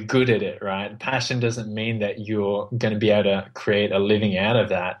you're good at it, right? Passion doesn't mean that you're going to be able to create a living out of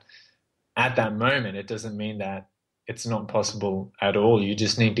that at that moment. It doesn't mean that it's not possible at all. You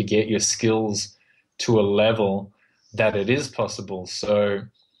just need to get your skills to a level that it is possible. So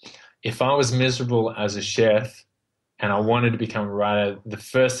if I was miserable as a chef and I wanted to become a writer, the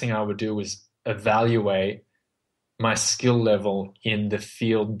first thing I would do was evaluate my skill level in the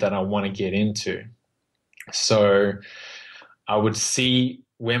field that I want to get into. So I would see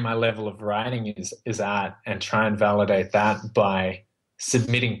where my level of writing is at and try and validate that by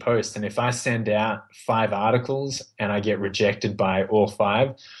submitting posts. And if I send out 5 articles and I get rejected by all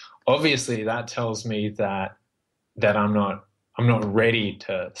 5, obviously that tells me that I'm not ready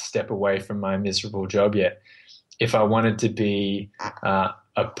to step away from my miserable job yet. If I wanted to be a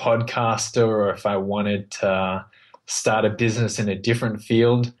podcaster, or if I wanted to start a business in a different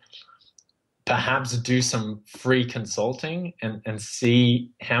field, perhaps do some free consulting and see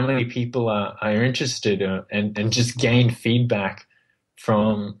how many people are interested and just gain feedback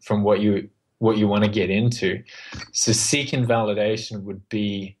from what you want to get into. So seeking validation would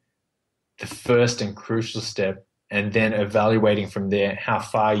be the first and crucial step, and then evaluating from there how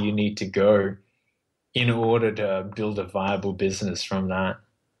far you need to go in order to build a viable business from that.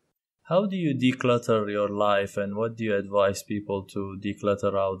 How do you declutter your life, and what do you advise people to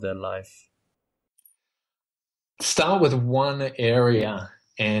declutter out their life? Start with one area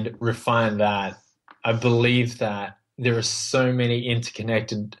and refine that. I believe that there are so many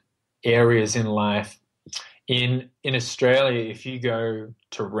interconnected areas in life. In Australia, if you go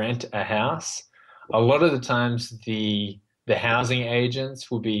to rent a house, a lot of the times the housing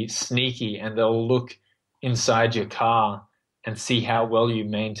agents will be sneaky and they'll look inside your car and see how well you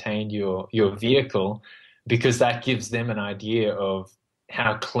maintain your vehicle, because that gives them an idea of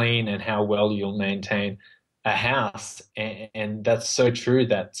how clean and how well you'll maintain a house. And that's so true,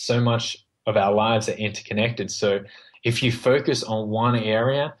 that so much of our lives are interconnected. So if you focus on one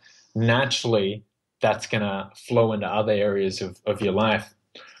area, naturally that's going to flow into other areas of your life.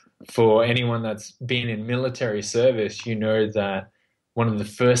 For anyone that's been in military service, you know that one of the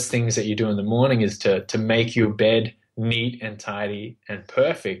first things that you do in the morning is to make your bed neat and tidy and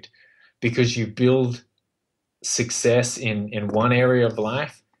perfect, because you build success in one area of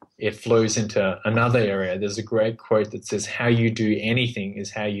life, it flows into another area. There's a great quote that says, how you do anything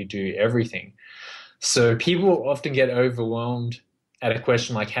is how you do everything. So people often get overwhelmed at a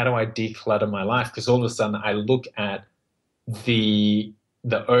question like, how do I declutter my life? Because all of a sudden I look at the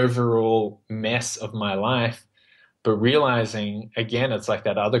overall mess of my life, but realizing, again, it's like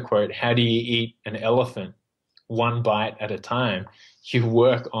that other quote, how do you eat an elephant? One bite at a time. You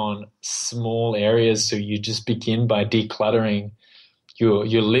work on small areas. So you just begin by decluttering your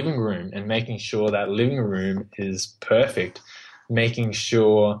living room and making sure that living room is perfect, making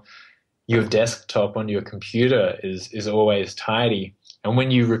sure your desktop on your computer is always tidy. And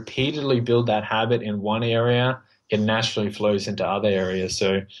when you repeatedly build that habit in one area, it naturally flows into other areas.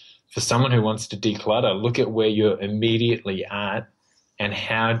 So for someone who wants to declutter, look at where you're immediately at and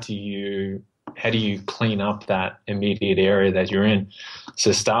how do you clean up that immediate area that you're in.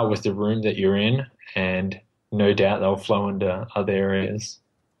 So start with the room that you're in, and no doubt they'll flow into other areas.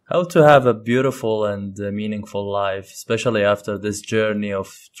 How to have a beautiful and meaningful life, especially after this journey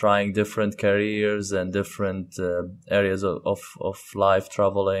of trying different careers and different areas of life,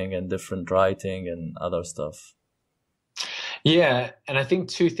 traveling and different writing and other stuff. Yeah, and I think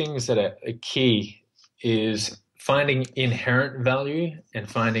 2 things that are key is finding inherent value and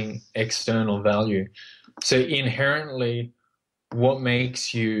finding external value. So inherently, what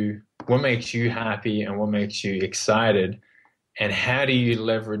makes you happy and what makes you excited, and how do you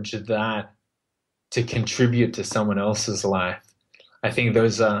leverage that to contribute to someone else's life? I think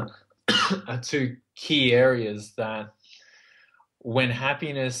those are 2 key areas that, when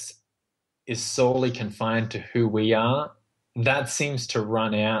happiness is solely confined to who we are, that seems to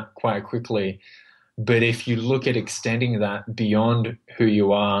run out quite quickly. But if you look at extending that beyond who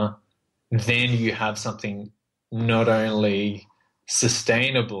you are, then you have something not only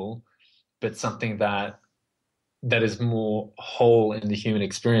sustainable, but something that is more whole in the human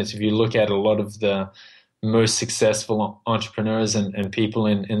experience. If you look at a lot of the most successful entrepreneurs and people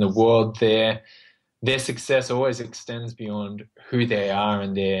in the world, their success always extends beyond who they are,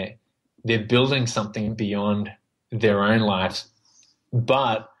 and they're building something beyond their own lives.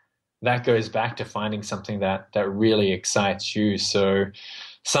 But that goes back to finding something that really excites you. So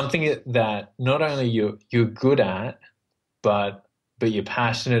something that not only you're good at, but you're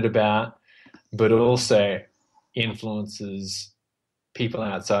passionate about, but also influences people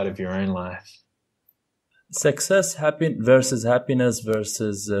outside of your own life. Success versus happiness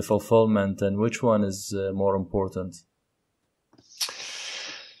versus fulfillment, and which one is more important?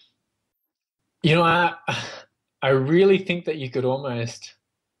 You know, I really think that you could almost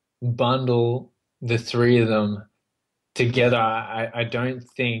bundle the three of them together. I don't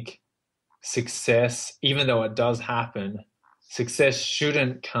think success, even though it does happen, success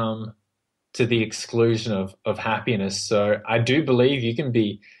shouldn't come to the exclusion of happiness. So I do believe you can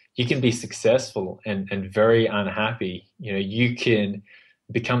be successful and very unhappy. You know, you can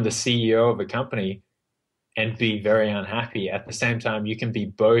become the CEO of a company and be very unhappy. At the same time, you can be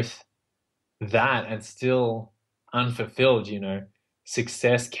both that and still unfulfilled. You know,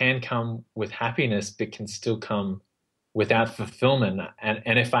 success can come with happiness, but can still come without fulfillment.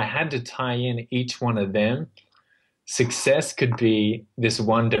 And if I had to tie in each one of them, success could be this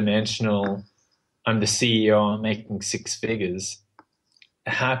one-dimensional, I'm the CEO, I'm making six figures.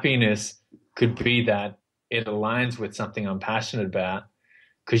 Happiness could be that it aligns with something I'm passionate about,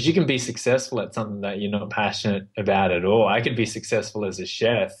 because you can be successful at something that you're not passionate about at all. I could be successful as a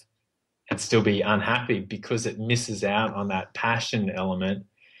chef and still be unhappy because it misses out on that passion element.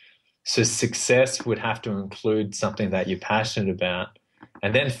 So success would have to include something that you're passionate about.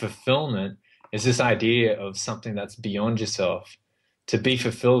 And then fulfillment is this idea of something that's beyond yourself. To be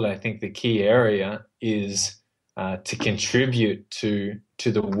fulfilled, I think the key area is to contribute to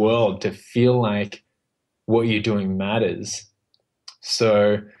the world, to feel like what you're doing matters.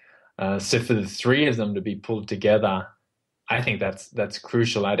 So for the three of them to be pulled together, I think that's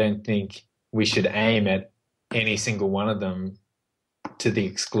crucial. I don't think we should aim at any single one of them to the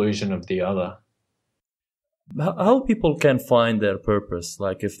exclusion of the other. How people can find their purpose?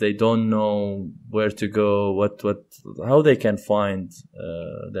 Like if they don't know where to go, how they can find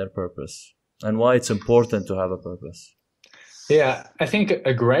their purpose, and why it's important to have a purpose? Yeah, I think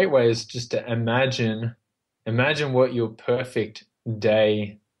a great way is just to imagine what your perfect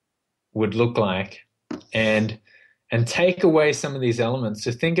day would look like, and take away some of these elements.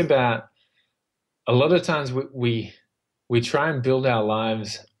 So think about, a lot of times we try and build our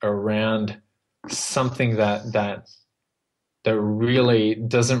lives around something that really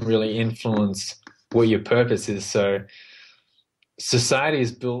doesn't really influence what your purpose is. So society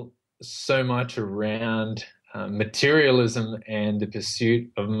is built so much around materialism and the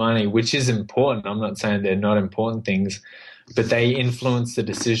pursuit of money, which is important. I'm not saying they're not important things, but they influence the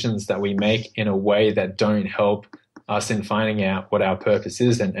decisions that we make in a way that don't help us in finding out what our purpose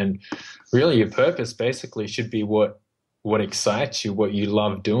is. And really your purpose basically should be what excites you, what you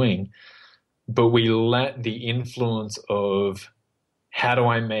love doing. But we let the influence of how do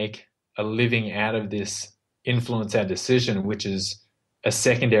I make a living out of this influence our decision, which is a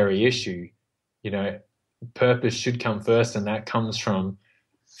secondary issue. You know, purpose should come first, and that comes from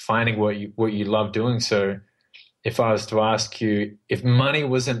finding what you love doing. So if I was to ask you, if money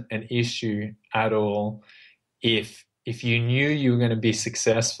wasn't an issue at all, if you knew you were going to be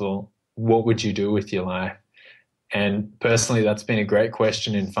successful, what would you do with your life? And personally, that's been a great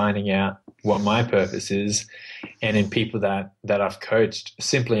question in finding out what my purpose is. And in people that I've coached,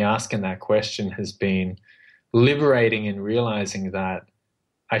 simply asking that question has been liberating, in realizing that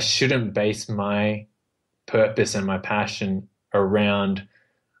I shouldn't base my purpose and my passion around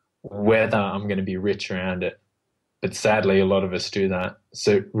whether I'm going to be rich around it. But sadly, a lot of us do that.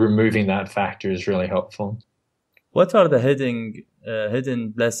 So removing that factor is really helpful. What are the hidden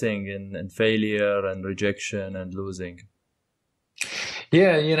blessing in failure and rejection and losing?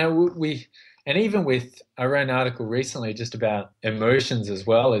 Yeah, you know, and even with, I wrote an article recently just about emotions as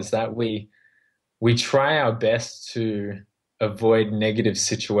well, is that we try our best to avoid negative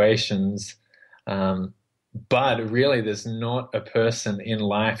situations, but really there's not a person in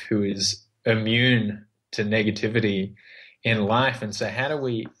life who is immune to negativity in life. And so how do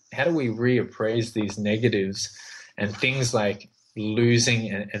we reappraise these negatives and things like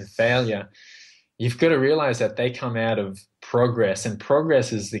losing and failure? You've got to realize that they come out of progress, and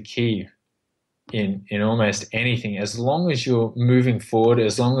progress is the key in almost anything. As long as you're moving forward,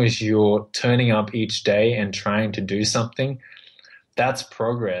 as long as you're turning up each day and trying to do something, that's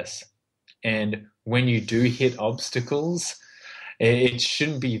progress. And when you do hit obstacles, It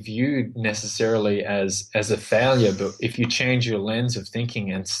shouldn't be viewed necessarily as a failure, but if you change your lens of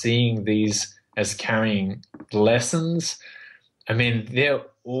thinking and seeing these as carrying lessons, I mean, they're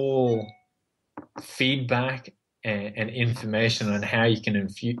all feedback and information on how you can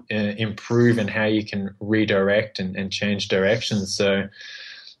improve and how you can redirect and change directions. So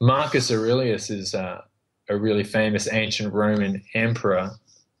Marcus Aurelius is a really famous ancient Roman emperor,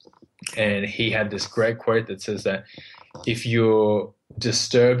 and he had this great quote that says that if you're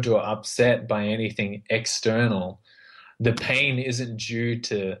disturbed or upset by anything external, the pain isn't due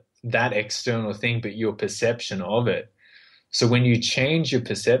to that external thing, but your perception of it. So when you change your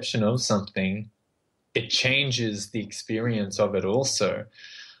perception of something, it changes the experience of it also.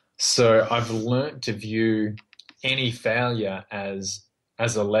 So I've learned to view any failure as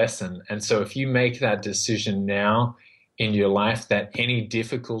a lesson. And so if you make that decision now in your life that any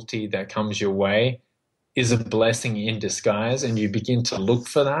difficulty that comes your way is a blessing in disguise, and you begin to look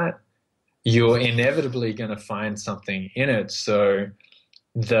for that, you're inevitably going to find something in it. So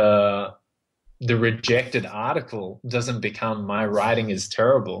the rejected article doesn't become my writing is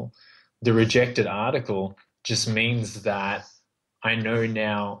terrible. The rejected article just means that I know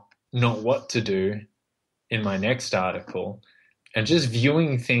now not what to do in my next article, and just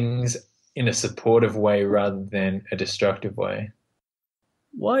viewing things in a supportive way rather than a destructive way.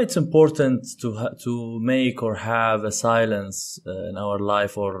 Why it's important to make or have a silence in our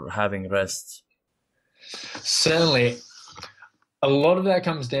life, or having rest? Certainly, a lot of that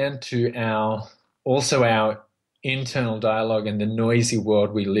comes down to our internal dialogue and the noisy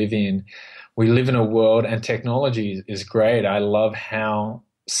world we live in. We live in a world, and technology is great. I love how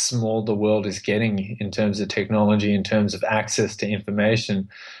small the world is getting in terms of technology, in terms of access to information.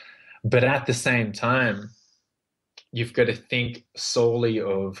 But at the same time, you've got to think solely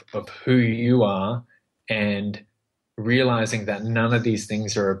of who you are, and realizing that none of these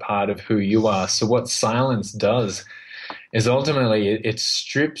things are a part of who you are. So what silence does is ultimately it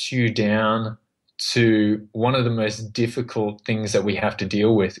strips you down to one of the most difficult things that we have to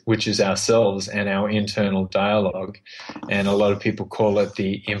deal with, which is ourselves and our internal dialogue. And a lot of people call it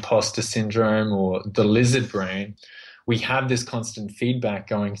the imposter syndrome or the lizard brain. We have this constant feedback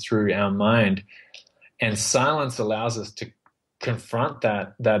going through our mind, and silence allows us to confront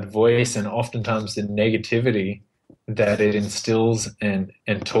that voice and oftentimes the negativity that it instills and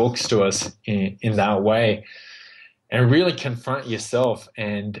talks to us in that way, and really confront yourself.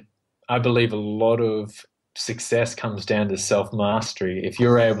 And I believe a lot of success comes down to self-mastery. If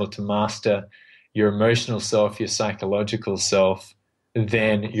you're able to master your emotional self, your psychological self,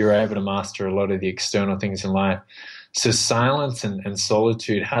 then you're able to master a lot of the external things in life. So silence and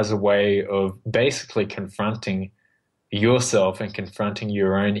solitude has a way of basically confronting yourself and confronting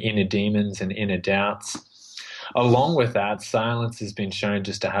your own inner demons and inner doubts. Along with that, silence has been shown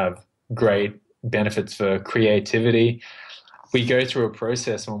just to have great benefits for creativity. We go through a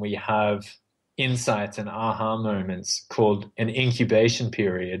process when we have insights and aha moments called an incubation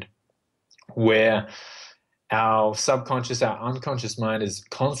period, where our subconscious, our unconscious mind is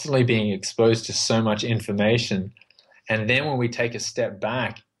constantly being exposed to so much information. And then when we take a step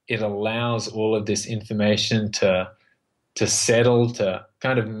back, it allows all of this information to settle, to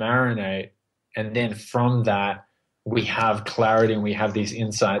kind of marinate. And then from that, we have clarity and we have these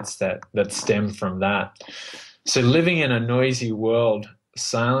insights that stem from that. So living in a noisy world,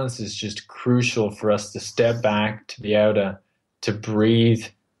 silence is just crucial for us to step back, to be able to breathe,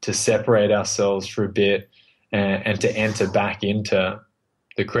 to separate ourselves for a bit, and to enter back into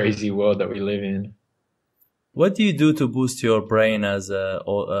the crazy world that we live in. What do you do to boost your brain as a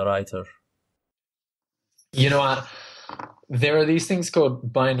writer? You know, there are these things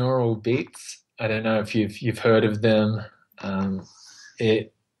called binaural beats. I don't know if you've heard of them.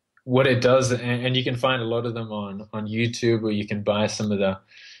 What it does, and you can find a lot of them on YouTube, or you can buy some of the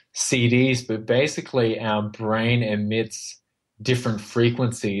CDs, but basically our brain emits different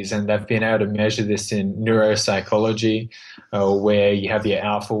frequencies, and they've been able to measure this in neuropsychology, where you have your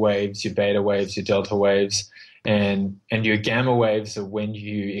alpha waves, your beta waves, your delta waves, and your gamma waves are when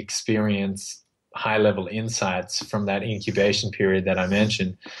you experience high-level insights from that incubation period that I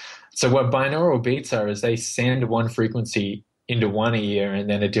mentioned. So what binaural beats are is they send one frequency into one ear and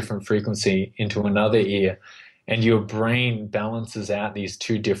then a different frequency into another ear, and your brain balances out these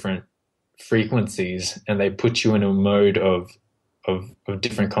two different frequencies, and they put you in a mode of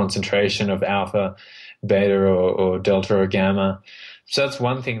different concentration of alpha, beta, or delta or gamma. So that's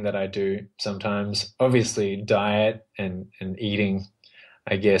one thing that I do sometimes. Obviously, diet and eating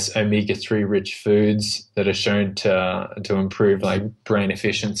I guess, omega-3 rich foods that are shown to improve like brain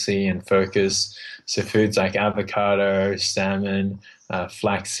efficiency and focus. So foods like avocado, salmon,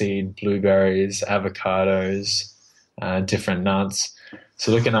 flaxseed, blueberries, avocados, different nuts.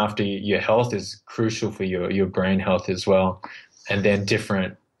 So looking after your health is crucial for your brain health as well. And then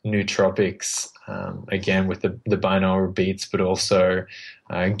different nootropics, again with the binaural beats, but also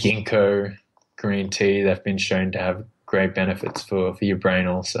ginkgo green tea, they've been shown to have great benefits for your brain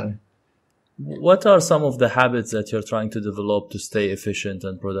also. What are some of the habits that you're trying to develop to stay efficient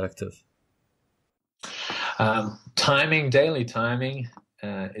and productive? Daily timing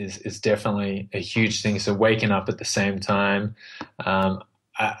is definitely a huge thing. So waking up at the same time.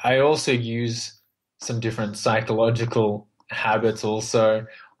 I also use some different psychological habits also.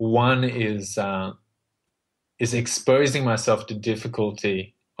 One is exposing myself to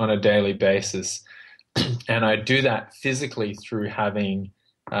difficulty on a daily basis. And I do that physically through having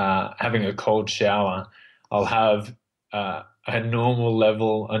a cold shower. I'll have a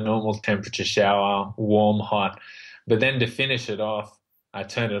normal temperature shower, warm, hot. But then to finish it off, I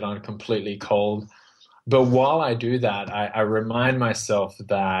turn it on completely cold. But while I do that, I remind myself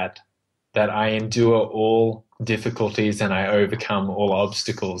that I endure all difficulties and I overcome all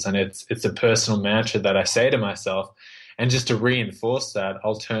obstacles. And it's a personal mantra that I say to myself. And just to reinforce that,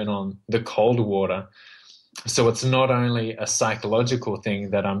 I'll turn on the cold water. So it's not only a psychological thing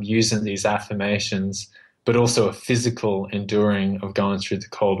that I'm using these affirmations, but also a physical enduring of going through the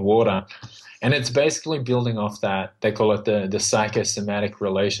cold water. And it's basically building off that. They call it the psychosomatic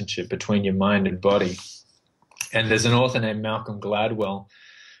relationship between your mind and body. And there's an author named Malcolm Gladwell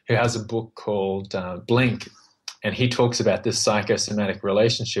who has a book called Blink. And he talks about this psychosomatic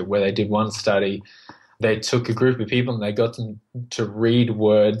relationship where they did one study. They took a group of people and they got them to read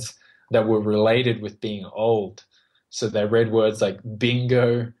words that were related with being old. So they read words like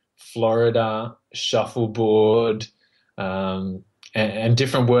bingo, Florida, shuffleboard, and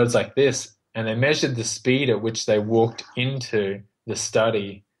different words like this. And they measured the speed at which they walked into the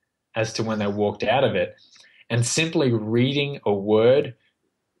study as to when they walked out of it. And simply reading a word,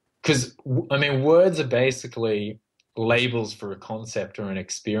 because, I mean, words are basically labels for a concept or an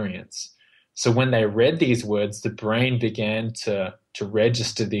experience. So when they read these words, the brain began to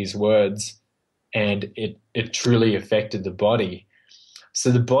register these words, and it truly affected the body.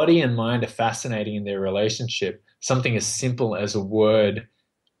 So the body and mind are fascinating in their relationship. Something as simple as a word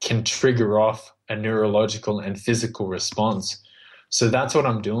can trigger off a neurological and physical response. So that's what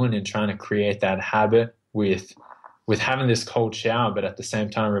I'm doing in trying to create that habit with having this cold shower, but at the same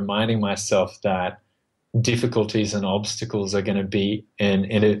time reminding myself that difficulties and obstacles are going to be an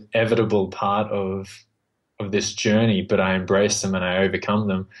inevitable part of this journey, but I embrace them and I overcome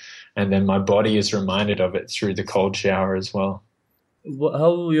them. And then my body is reminded of it through the cold shower as well.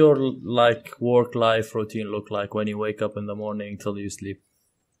 How your work-life routine look like when you wake up in the morning till you sleep?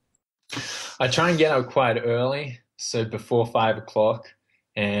 I try and get up quite early, so before 5 o'clock,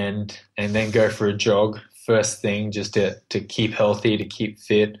 and then go for a jog first thing, just to keep healthy, to keep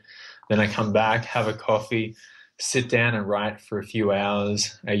fit. Then I come back, have a coffee, sit down and write for a few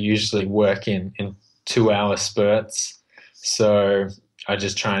hours. I usually work in 2-hour spurts. So I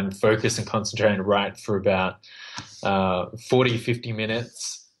just try and focus and concentrate and write for about 40, 50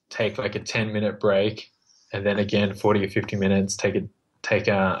 minutes, take like a 10-minute break, and then again 40 or 50 minutes, take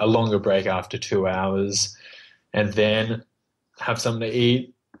a longer break after 2 hours, and then have something to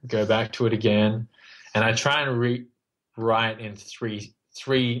eat, go back to it again. And I try and write in three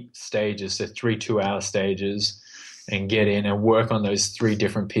stages, so 3 2-hour stages, and get in and work on those 3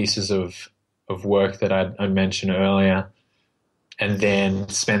 different pieces of work that I mentioned earlier, and then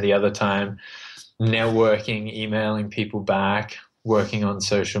spend the other time networking, emailing people back, working on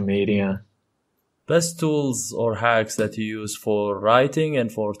social media. Best tools or hacks that you use for writing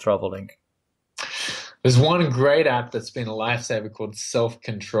and for traveling? There's one great app that's been a lifesaver called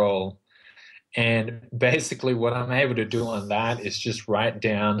Self-Control. And basically what I'm able to do on that is just write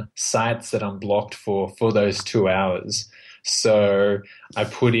down sites that I'm blocked for those 2 hours. So I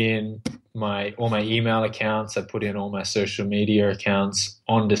put in all my email accounts, I put in all my social media accounts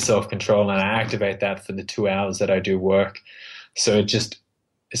onto Self-Control, and I activate that for the 2 hours that I do work. So it just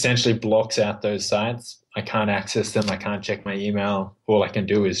essentially blocks out those sites. I can't access them. I can't check my email. All I can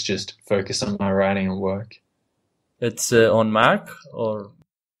do is just focus on my writing and work. It's on Mac or?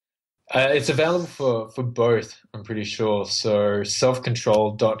 It's available for both, I'm pretty sure. So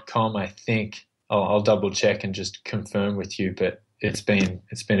selfcontrol.com, I think. I'll double check and just confirm with you, but it's been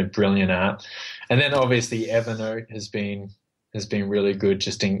a brilliant app. And then obviously Evernote has been really good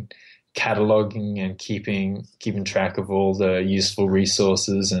just in cataloging and keeping track of all the useful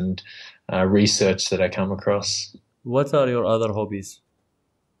resources and research that I come across. What are your other hobbies?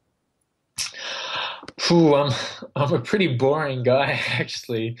 I'm a pretty boring guy,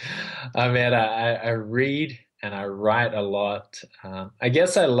 actually. I mean, I read and I write a lot. I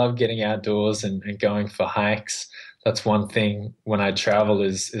guess I love getting outdoors and going for hikes. That's one thing when I travel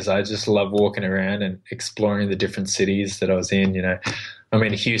is I just love walking around and exploring the different cities that I was in. I'm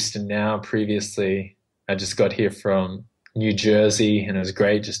in Houston now. Previously, I just got here from New Jersey, and it was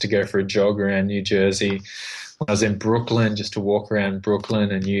great just to go for a jog around New Jersey. I was in Brooklyn just to walk around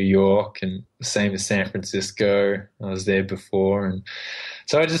Brooklyn and New York, and the same as San Francisco. I was there before. And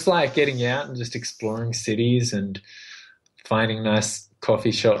so I just like getting out and just exploring cities and finding nice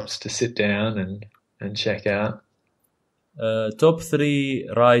coffee shops to sit down and check out. Top three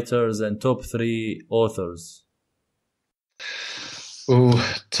writers and top three authors. Ooh,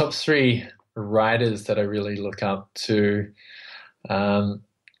 top three writers that I really look up to.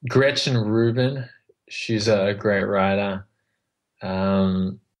 Gretchen Rubin, she's a great writer.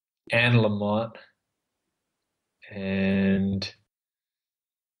 Anne Lamott, and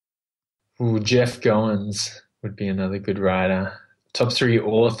Jeff Goins would be another good writer. Top three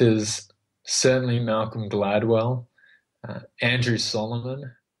authors, certainly Malcolm Gladwell. Andrew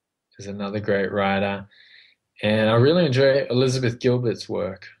Solomon is another great writer. And I really enjoy Elizabeth Gilbert's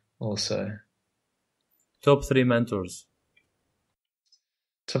work also. Top three mentors.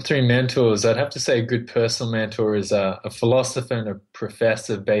 Top three mentors. I'd have to say a good personal mentor is a philosopher and a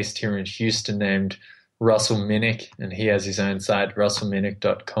professor based here in Houston named Russell Minnick, and he has his own site,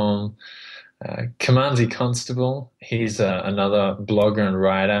 russellminnick.com. Kamanzi Constable, he's another blogger and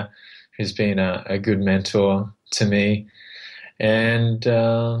writer who's been a good mentor to me. And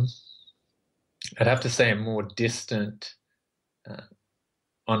I'd have to say a more distant,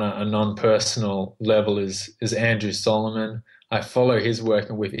 on a non-personal level is Andrew Solomon. I follow his work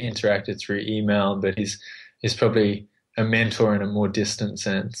and we've interacted through email, but he's probably a mentor in a more distant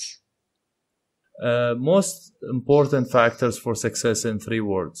sense. Most important factors for success in 3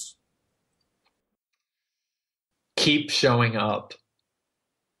 words. Keep showing up.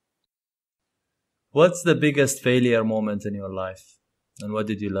 What's the biggest failure moment in your life, and what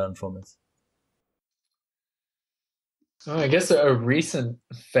did you learn from it? I guess a recent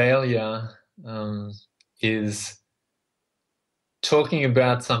failure is talking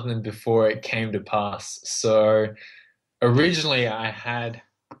about something before it came to pass. So originally I had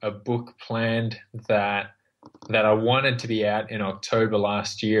a book planned that I wanted to be out in October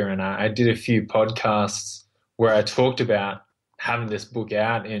last year, and I did a few podcasts where I talked about having this book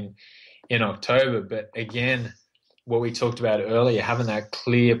out in October. But again, what we talked about earlier, having that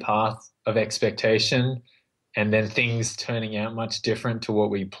clear path of expectation and then things turning out much different to what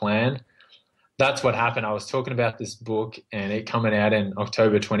we planned. That's what happened. I was talking about this book and it coming out in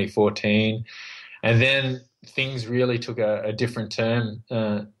October 2014. And then things really took a different turn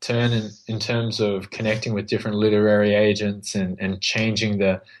in terms of connecting with different literary agents and changing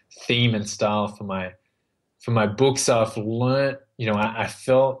the theme and style for my book. So I've learned, I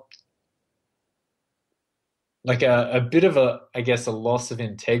felt like a bit of a loss of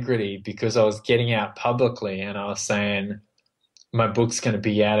integrity because I was getting out publicly and I was saying my book's going to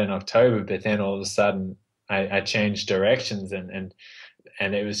be out in October, but then all of a sudden I changed directions and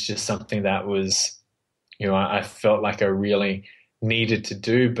it was just something that was, I felt like I really needed to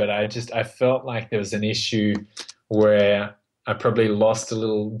do, but I felt like there was an issue where I probably lost a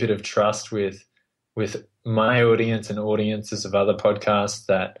little bit of trust with my audience and audiences of other podcasts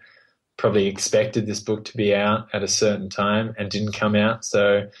that probably expected this book to be out at a certain time and didn't come out.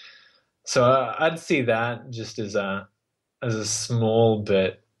 So I'd see that just as a small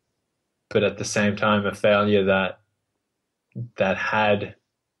but at the same time a failure that had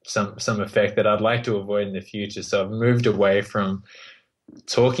some effect that I'd like to avoid in the future. So I've moved away from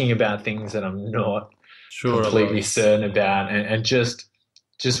talking about things that I'm not completely certain about and just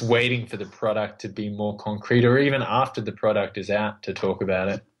waiting for the product to be more concrete, or even after the product is out, to talk about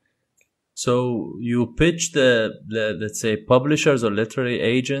it. So you pitch the let's say publishers or literary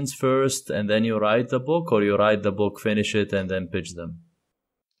agents first, and then you write the book, or you write the book, finish it, and then pitch them?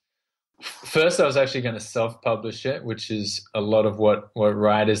 First, I was actually going to self-publish it, which is a lot of what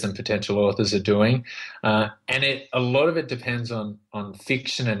writers and potential authors are doing. And a lot of it depends on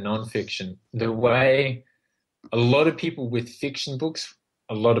fiction and non-fiction. The way a lot of people with fiction books,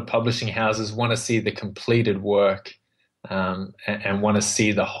 a lot of publishing houses want to see the completed work and want to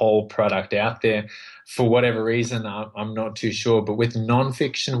see the whole product out there. For whatever reason, I'm not too sure. But with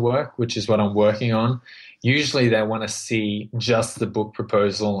nonfiction work, which is what I'm working on, usually they want to see just the book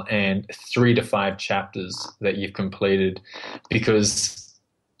proposal and 3 to 5 chapters that you've completed, because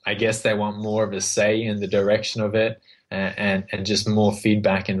I guess they want more of a say in the direction of it, and just more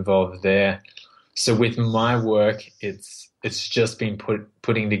feedback involved there. So with my work, it's just been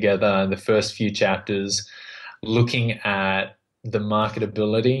putting together the first few chapters, looking at the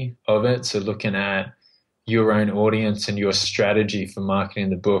marketability of it. So looking at your own audience and your strategy for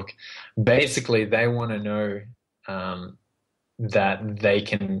marketing the book. Basically, they want to know that they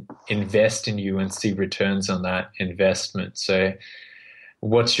can invest in you and see returns on that investment. So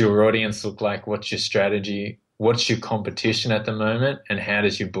what's your audience look like? What's your strategy? What's your competition at the moment? And how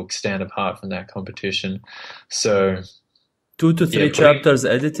does your book stand apart from that competition? So 2 to 3 chapters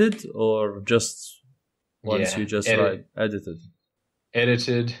edited, or just once you just write edited?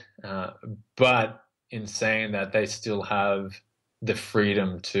 Edited, but in saying that, they still have the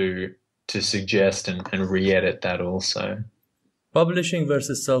freedom to suggest and re-edit that also. Publishing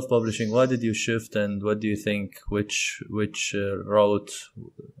versus self-publishing, why did you shift, and what do you think which route,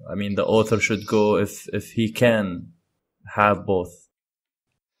 I mean, the author should go if he can have both?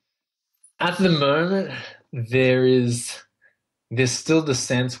 At the moment, there's still the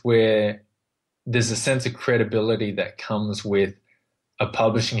sense where there's a sense of credibility that comes with a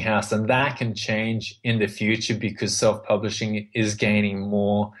publishing house, and that can change in the future because self-publishing is gaining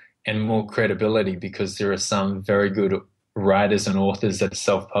more and more credibility because there are some very good writers and authors that are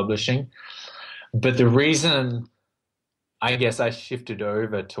self-publishing. But the reason I guess I shifted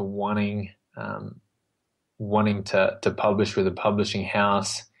over to wanting to publish with a publishing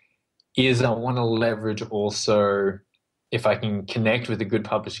house is I want to leverage also, if I can connect with a good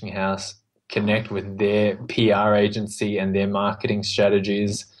publishing house, connect with their PR agency and their marketing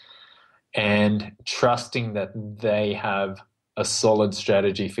strategies, and trusting that they have a solid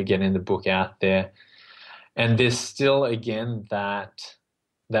strategy for getting the book out there. And there's still, again, that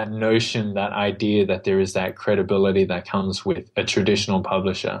notion, that idea that there is that credibility that comes with a traditional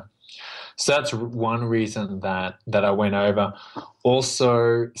publisher. So that's one reason that I went over.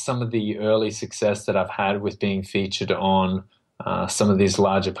 Also, some of the early success that I've had with being featured on some of these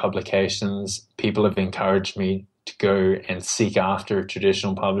larger publications, people have encouraged me to go and seek after a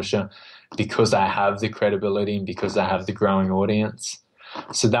traditional publisher because I have the credibility and because I have the growing audience.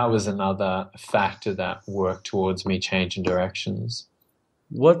 So that was another factor that worked towards me changing directions.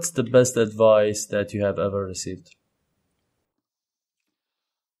 What's the best advice that you have ever received?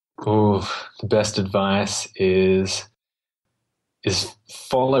 Oh, the best advice is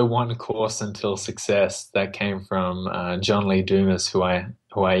follow one course until success. That came from John Lee Dumas, who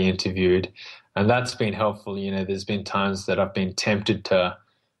I interviewed, and that's been helpful. You know, there's been times that I've been tempted to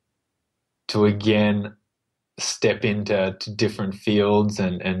again step into different fields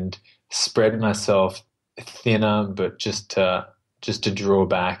and spread myself thinner, but just to draw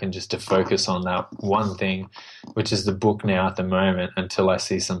back and just to focus on that one thing, which is the book now at the moment, until I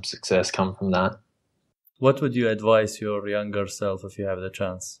see some success come from that. What would you advise your younger self if you have the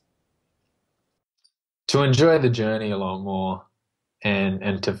chance? To enjoy the journey a lot more,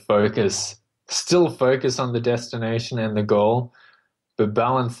 and to still focus on the destination and the goal, but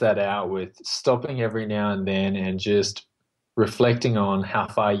balance that out with stopping every now and then and just reflecting on how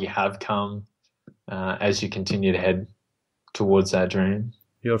far you have come as you continue to head towards that dream.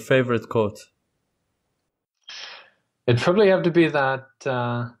 Your favorite quote? It'd probably have to be that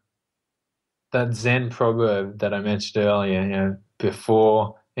Zen proverb that I mentioned earlier. You know,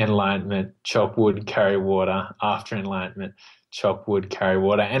 before enlightenment, chop wood, carry water. After enlightenment, chop wood, carry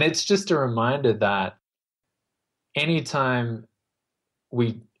water. And it's just a reminder that anytime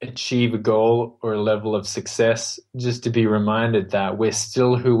we achieve a goal or a level of success, just to be reminded that we're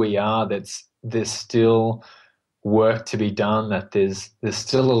still who we are, that there's still work to be done, that there's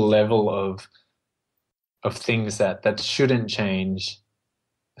still a level of things that shouldn't change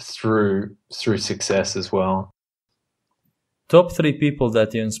through success as well. Top 3 people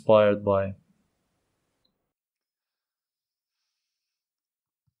that you're inspired by?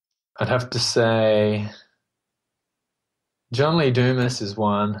 I'd have to say John Lee Dumas is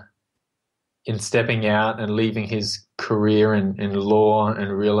one, in stepping out and leaving his career in law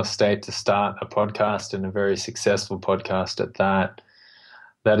and real estate to start a podcast, and a very successful podcast at that.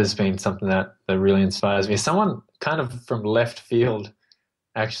 That has been something that really inspires me. Someone kind of from left field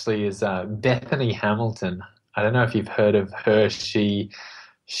actually is Bethany Hamilton. I don't know if you've heard of her. She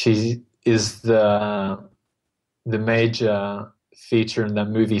is the major feature in that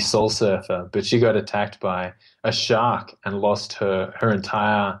movie Soul Surfer, but she got attacked by a shark and lost her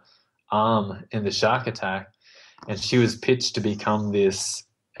entire arm in the shark attack. And she was pitched to become this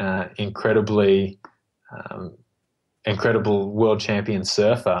incredible world champion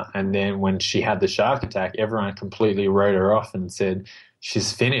surfer. And then when she had the shark attack, everyone completely wrote her off and said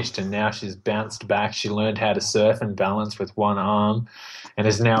she's finished. And now she's bounced back. She learned how to surf and balance with one arm and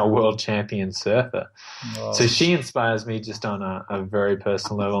is now a world champion surfer. Wow. So she inspires me just on a very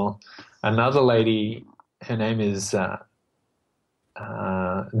personal level. Another lady, her name is Diane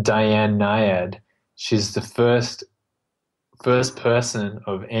Nyad. She's the first person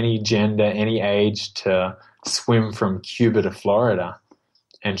of any gender, any age to swim from Cuba to Florida.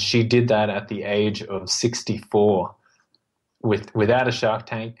 And she did that at the age of 64 without a shark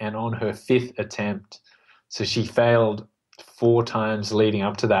tank and on her 5th attempt. So she failed 4 times leading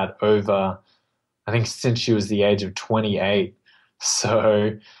up to that over, I think, since she was the age of 28.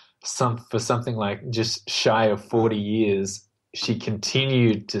 So for something like just shy of 40 years, she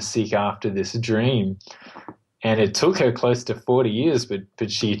continued to seek after this dream. And it took her close to 40 years, but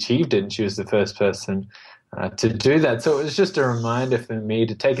she achieved it, and she was the first person to do that. So it was just a reminder for me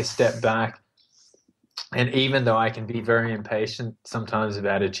to take a step back. And even though I can be very impatient sometimes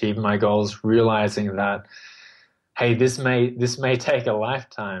about achieving my goals, realizing that, hey, this may take a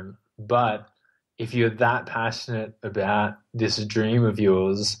lifetime, but if you're that passionate about this dream of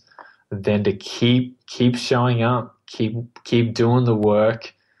yours, then to keep showing up, keep doing the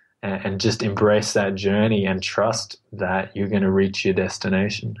work, and just embrace that journey and trust that you're going to reach your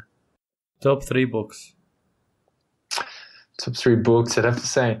destination. Top 3 books. Top 3 books, I'd have to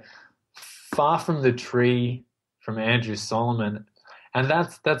say Far From the Tree from Andrew Solomon. And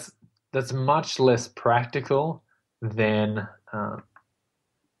that's much less practical than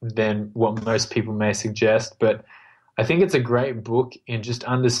what most people may suggest. But I think it's a great book in just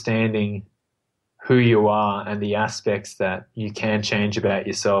understanding who you are and the aspects that you can change about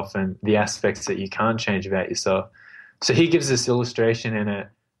yourself and the aspects that you can't change about yourself. So he gives this illustration in it,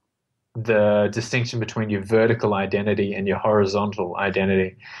 the distinction between your vertical identity and your horizontal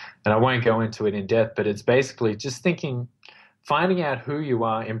identity. And I won't go into it in depth, but it's basically just finding out who you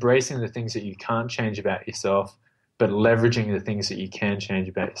are, embracing the things that you can't change about yourself, but leveraging the things that you can change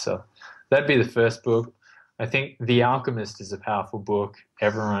about yourself. That'd be the first book. I think The Alchemist is a powerful book.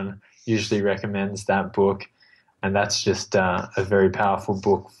 Everyone usually recommends that book, and that's just a very powerful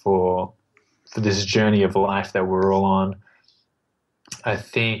book for this journey of life that we're all on. I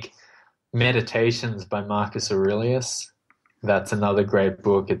think Meditations by Marcus Aurelius, that's another great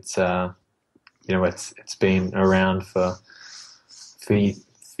book. It's it's been around for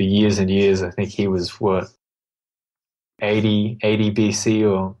years and years. I think he was 80 BC,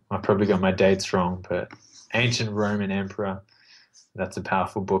 or I probably got my dates wrong, but ancient Roman emperor. That's a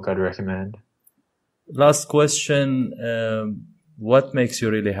powerful book I'd recommend. Last question. What makes you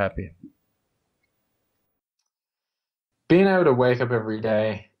really happy? Being able to wake up every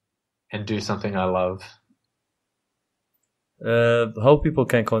day and do something I love. How people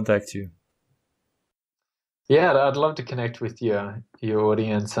can contact you? Yeah, I'd love to connect with your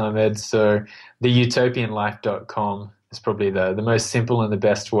audience, Ahmed. So theutopianlife.com is probably the most simple and the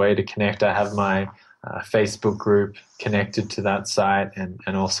best way to connect. I have my Facebook group connected to that site, and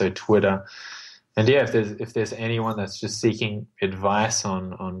also Twitter. And yeah, if there's anyone that's just seeking advice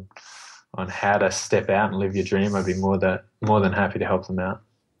on how to step out and live your dream, I'd be more than happy to help them out.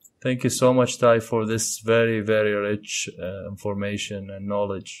 Thank you so much, Ty, for this very, very rich information and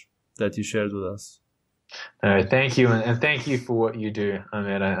knowledge that you shared with us. Thank you, and thank you for what you do,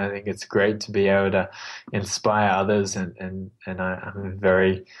 Ahmed. I think it's great to be able to inspire others, and I'm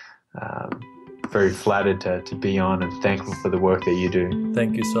very flattered to be on, and thankful for the work that you do.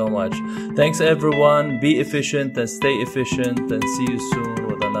 Thank you so much. Thanks, everyone. Be efficient and stay efficient, and see you soon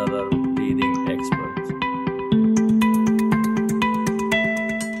with another